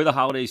 But enjoy the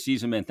holiday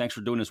season, man. Thanks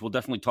for doing this. We'll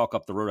definitely talk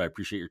up the road. I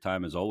appreciate your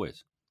time as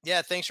always.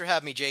 Yeah, thanks for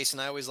having me, Jason.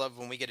 I always love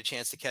when we get a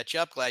chance to catch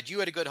up. Glad you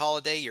had a good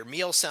holiday. Your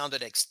meal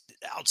sounded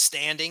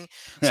outstanding.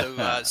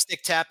 So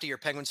stick tap to your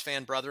Penguins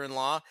fan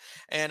brother-in-law.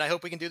 And I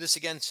hope we can do this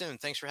again soon.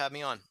 Thanks for having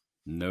me on.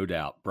 No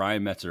doubt.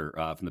 Brian Metzer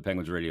from the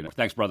Penguins Radio Network.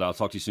 Thanks, brother. I'll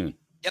talk to you soon.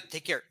 Yep,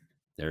 take care.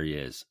 There he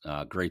is.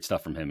 Great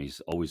stuff from him.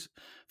 He's always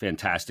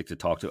fantastic to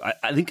talk to.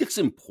 I think it's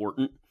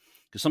important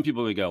because some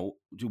people would go,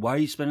 dude, why are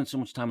you spending so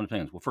much time on the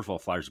Penguins? Well, first of all,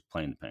 Flyers are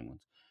playing the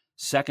Penguins.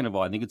 Second of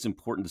all, I think it's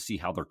important to see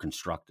how they're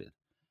constructed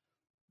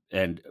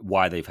and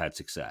why they've had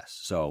success.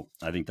 So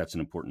I think that's an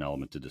important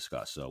element to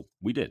discuss. So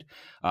we did.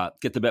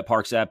 Get the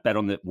BetParx app, bet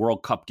on the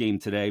World Cup game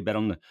today, bet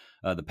on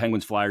the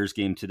Penguins-Flyers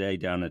game today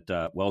down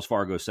at Wells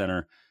Fargo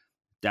Center.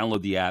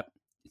 Download the app.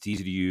 It's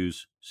easy to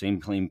use.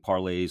 Same claim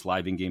parlays,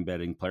 live in-game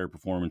betting, player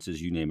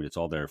performances, you name it. It's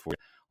all there for you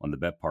on the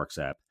BetParx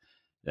app.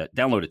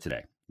 Download it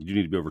today. You do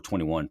need to be over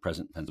 21,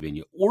 present in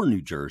Pennsylvania or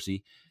New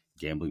Jersey.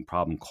 Gambling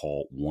problem,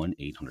 call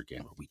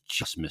 1-800-GAMBLER. We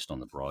just missed on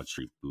the Broad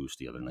Street Boost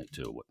the other night,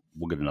 too.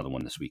 We'll get another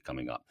one this week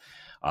coming up.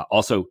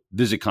 Also,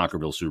 visit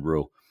Conquerville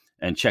Subaru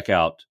and check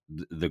out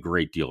the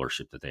great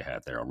dealership that they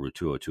have there on Route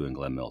 202 in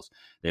Glen Mills.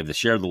 They have the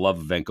Share the Love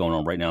event going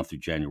on right now through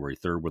January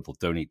 3rd, where they'll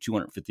donate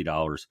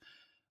 $250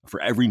 for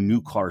every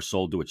new car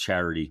sold to a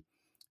charity.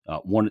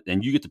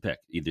 And you get to pick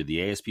either the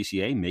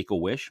ASPCA,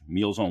 Make-A-Wish,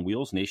 Meals on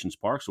Wheels, Nations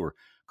Parks, or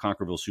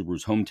Conquerville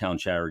Subaru's hometown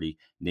charity,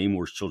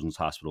 Namor's Children's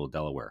Hospital of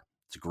Delaware.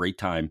 It's a great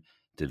time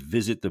to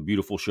visit the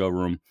beautiful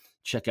showroom,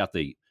 check out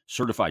the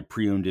certified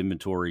pre-owned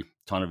inventory,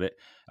 ton of it,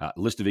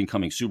 list of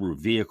incoming Subaru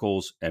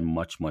vehicles, and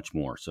much, much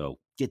more. So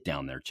get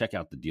down there, check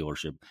out the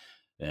dealership,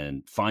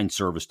 and find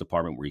service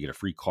department where you get a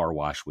free car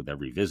wash with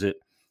every visit.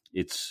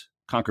 It's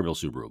Conquerville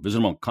Subaru.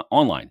 Visit them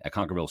online at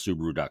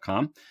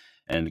ConquervilleSubaru.com.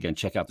 And again,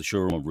 check out the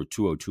showroom on Route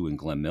 202 in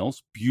Glen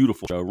Mills.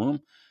 Beautiful showroom.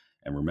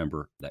 And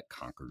remember that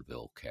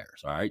Conquerville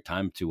cares. All right,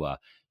 time to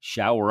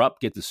shower up,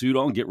 get the suit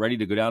on, get ready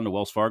to go down to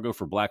Wells Fargo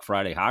for Black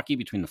Friday hockey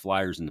between the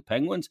Flyers and the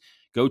Penguins.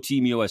 Go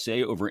Team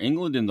USA over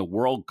England in the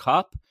World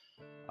Cup.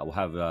 I will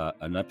have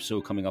an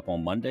episode coming up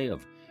on Monday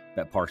of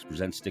BetParx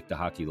Presents Stick to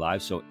Hockey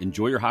Live. So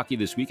enjoy your hockey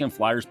this weekend.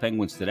 Flyers,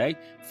 Penguins today.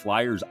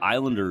 Flyers,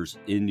 Islanders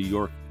in New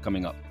York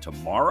coming up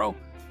tomorrow.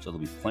 So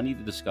there'll be plenty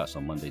to discuss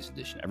on Monday's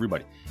edition.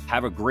 Everybody,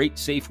 have a great,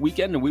 safe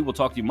weekend, and we will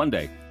talk to you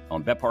Monday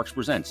on BetParx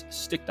Presents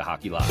Stick to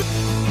Hockey Live.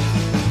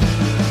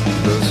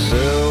 The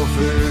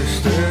selfish,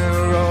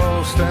 they're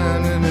all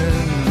standing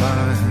in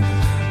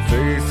line,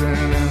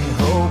 faithing and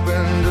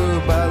hoping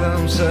to buy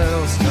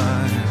themselves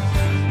time.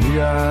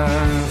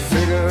 Yeah.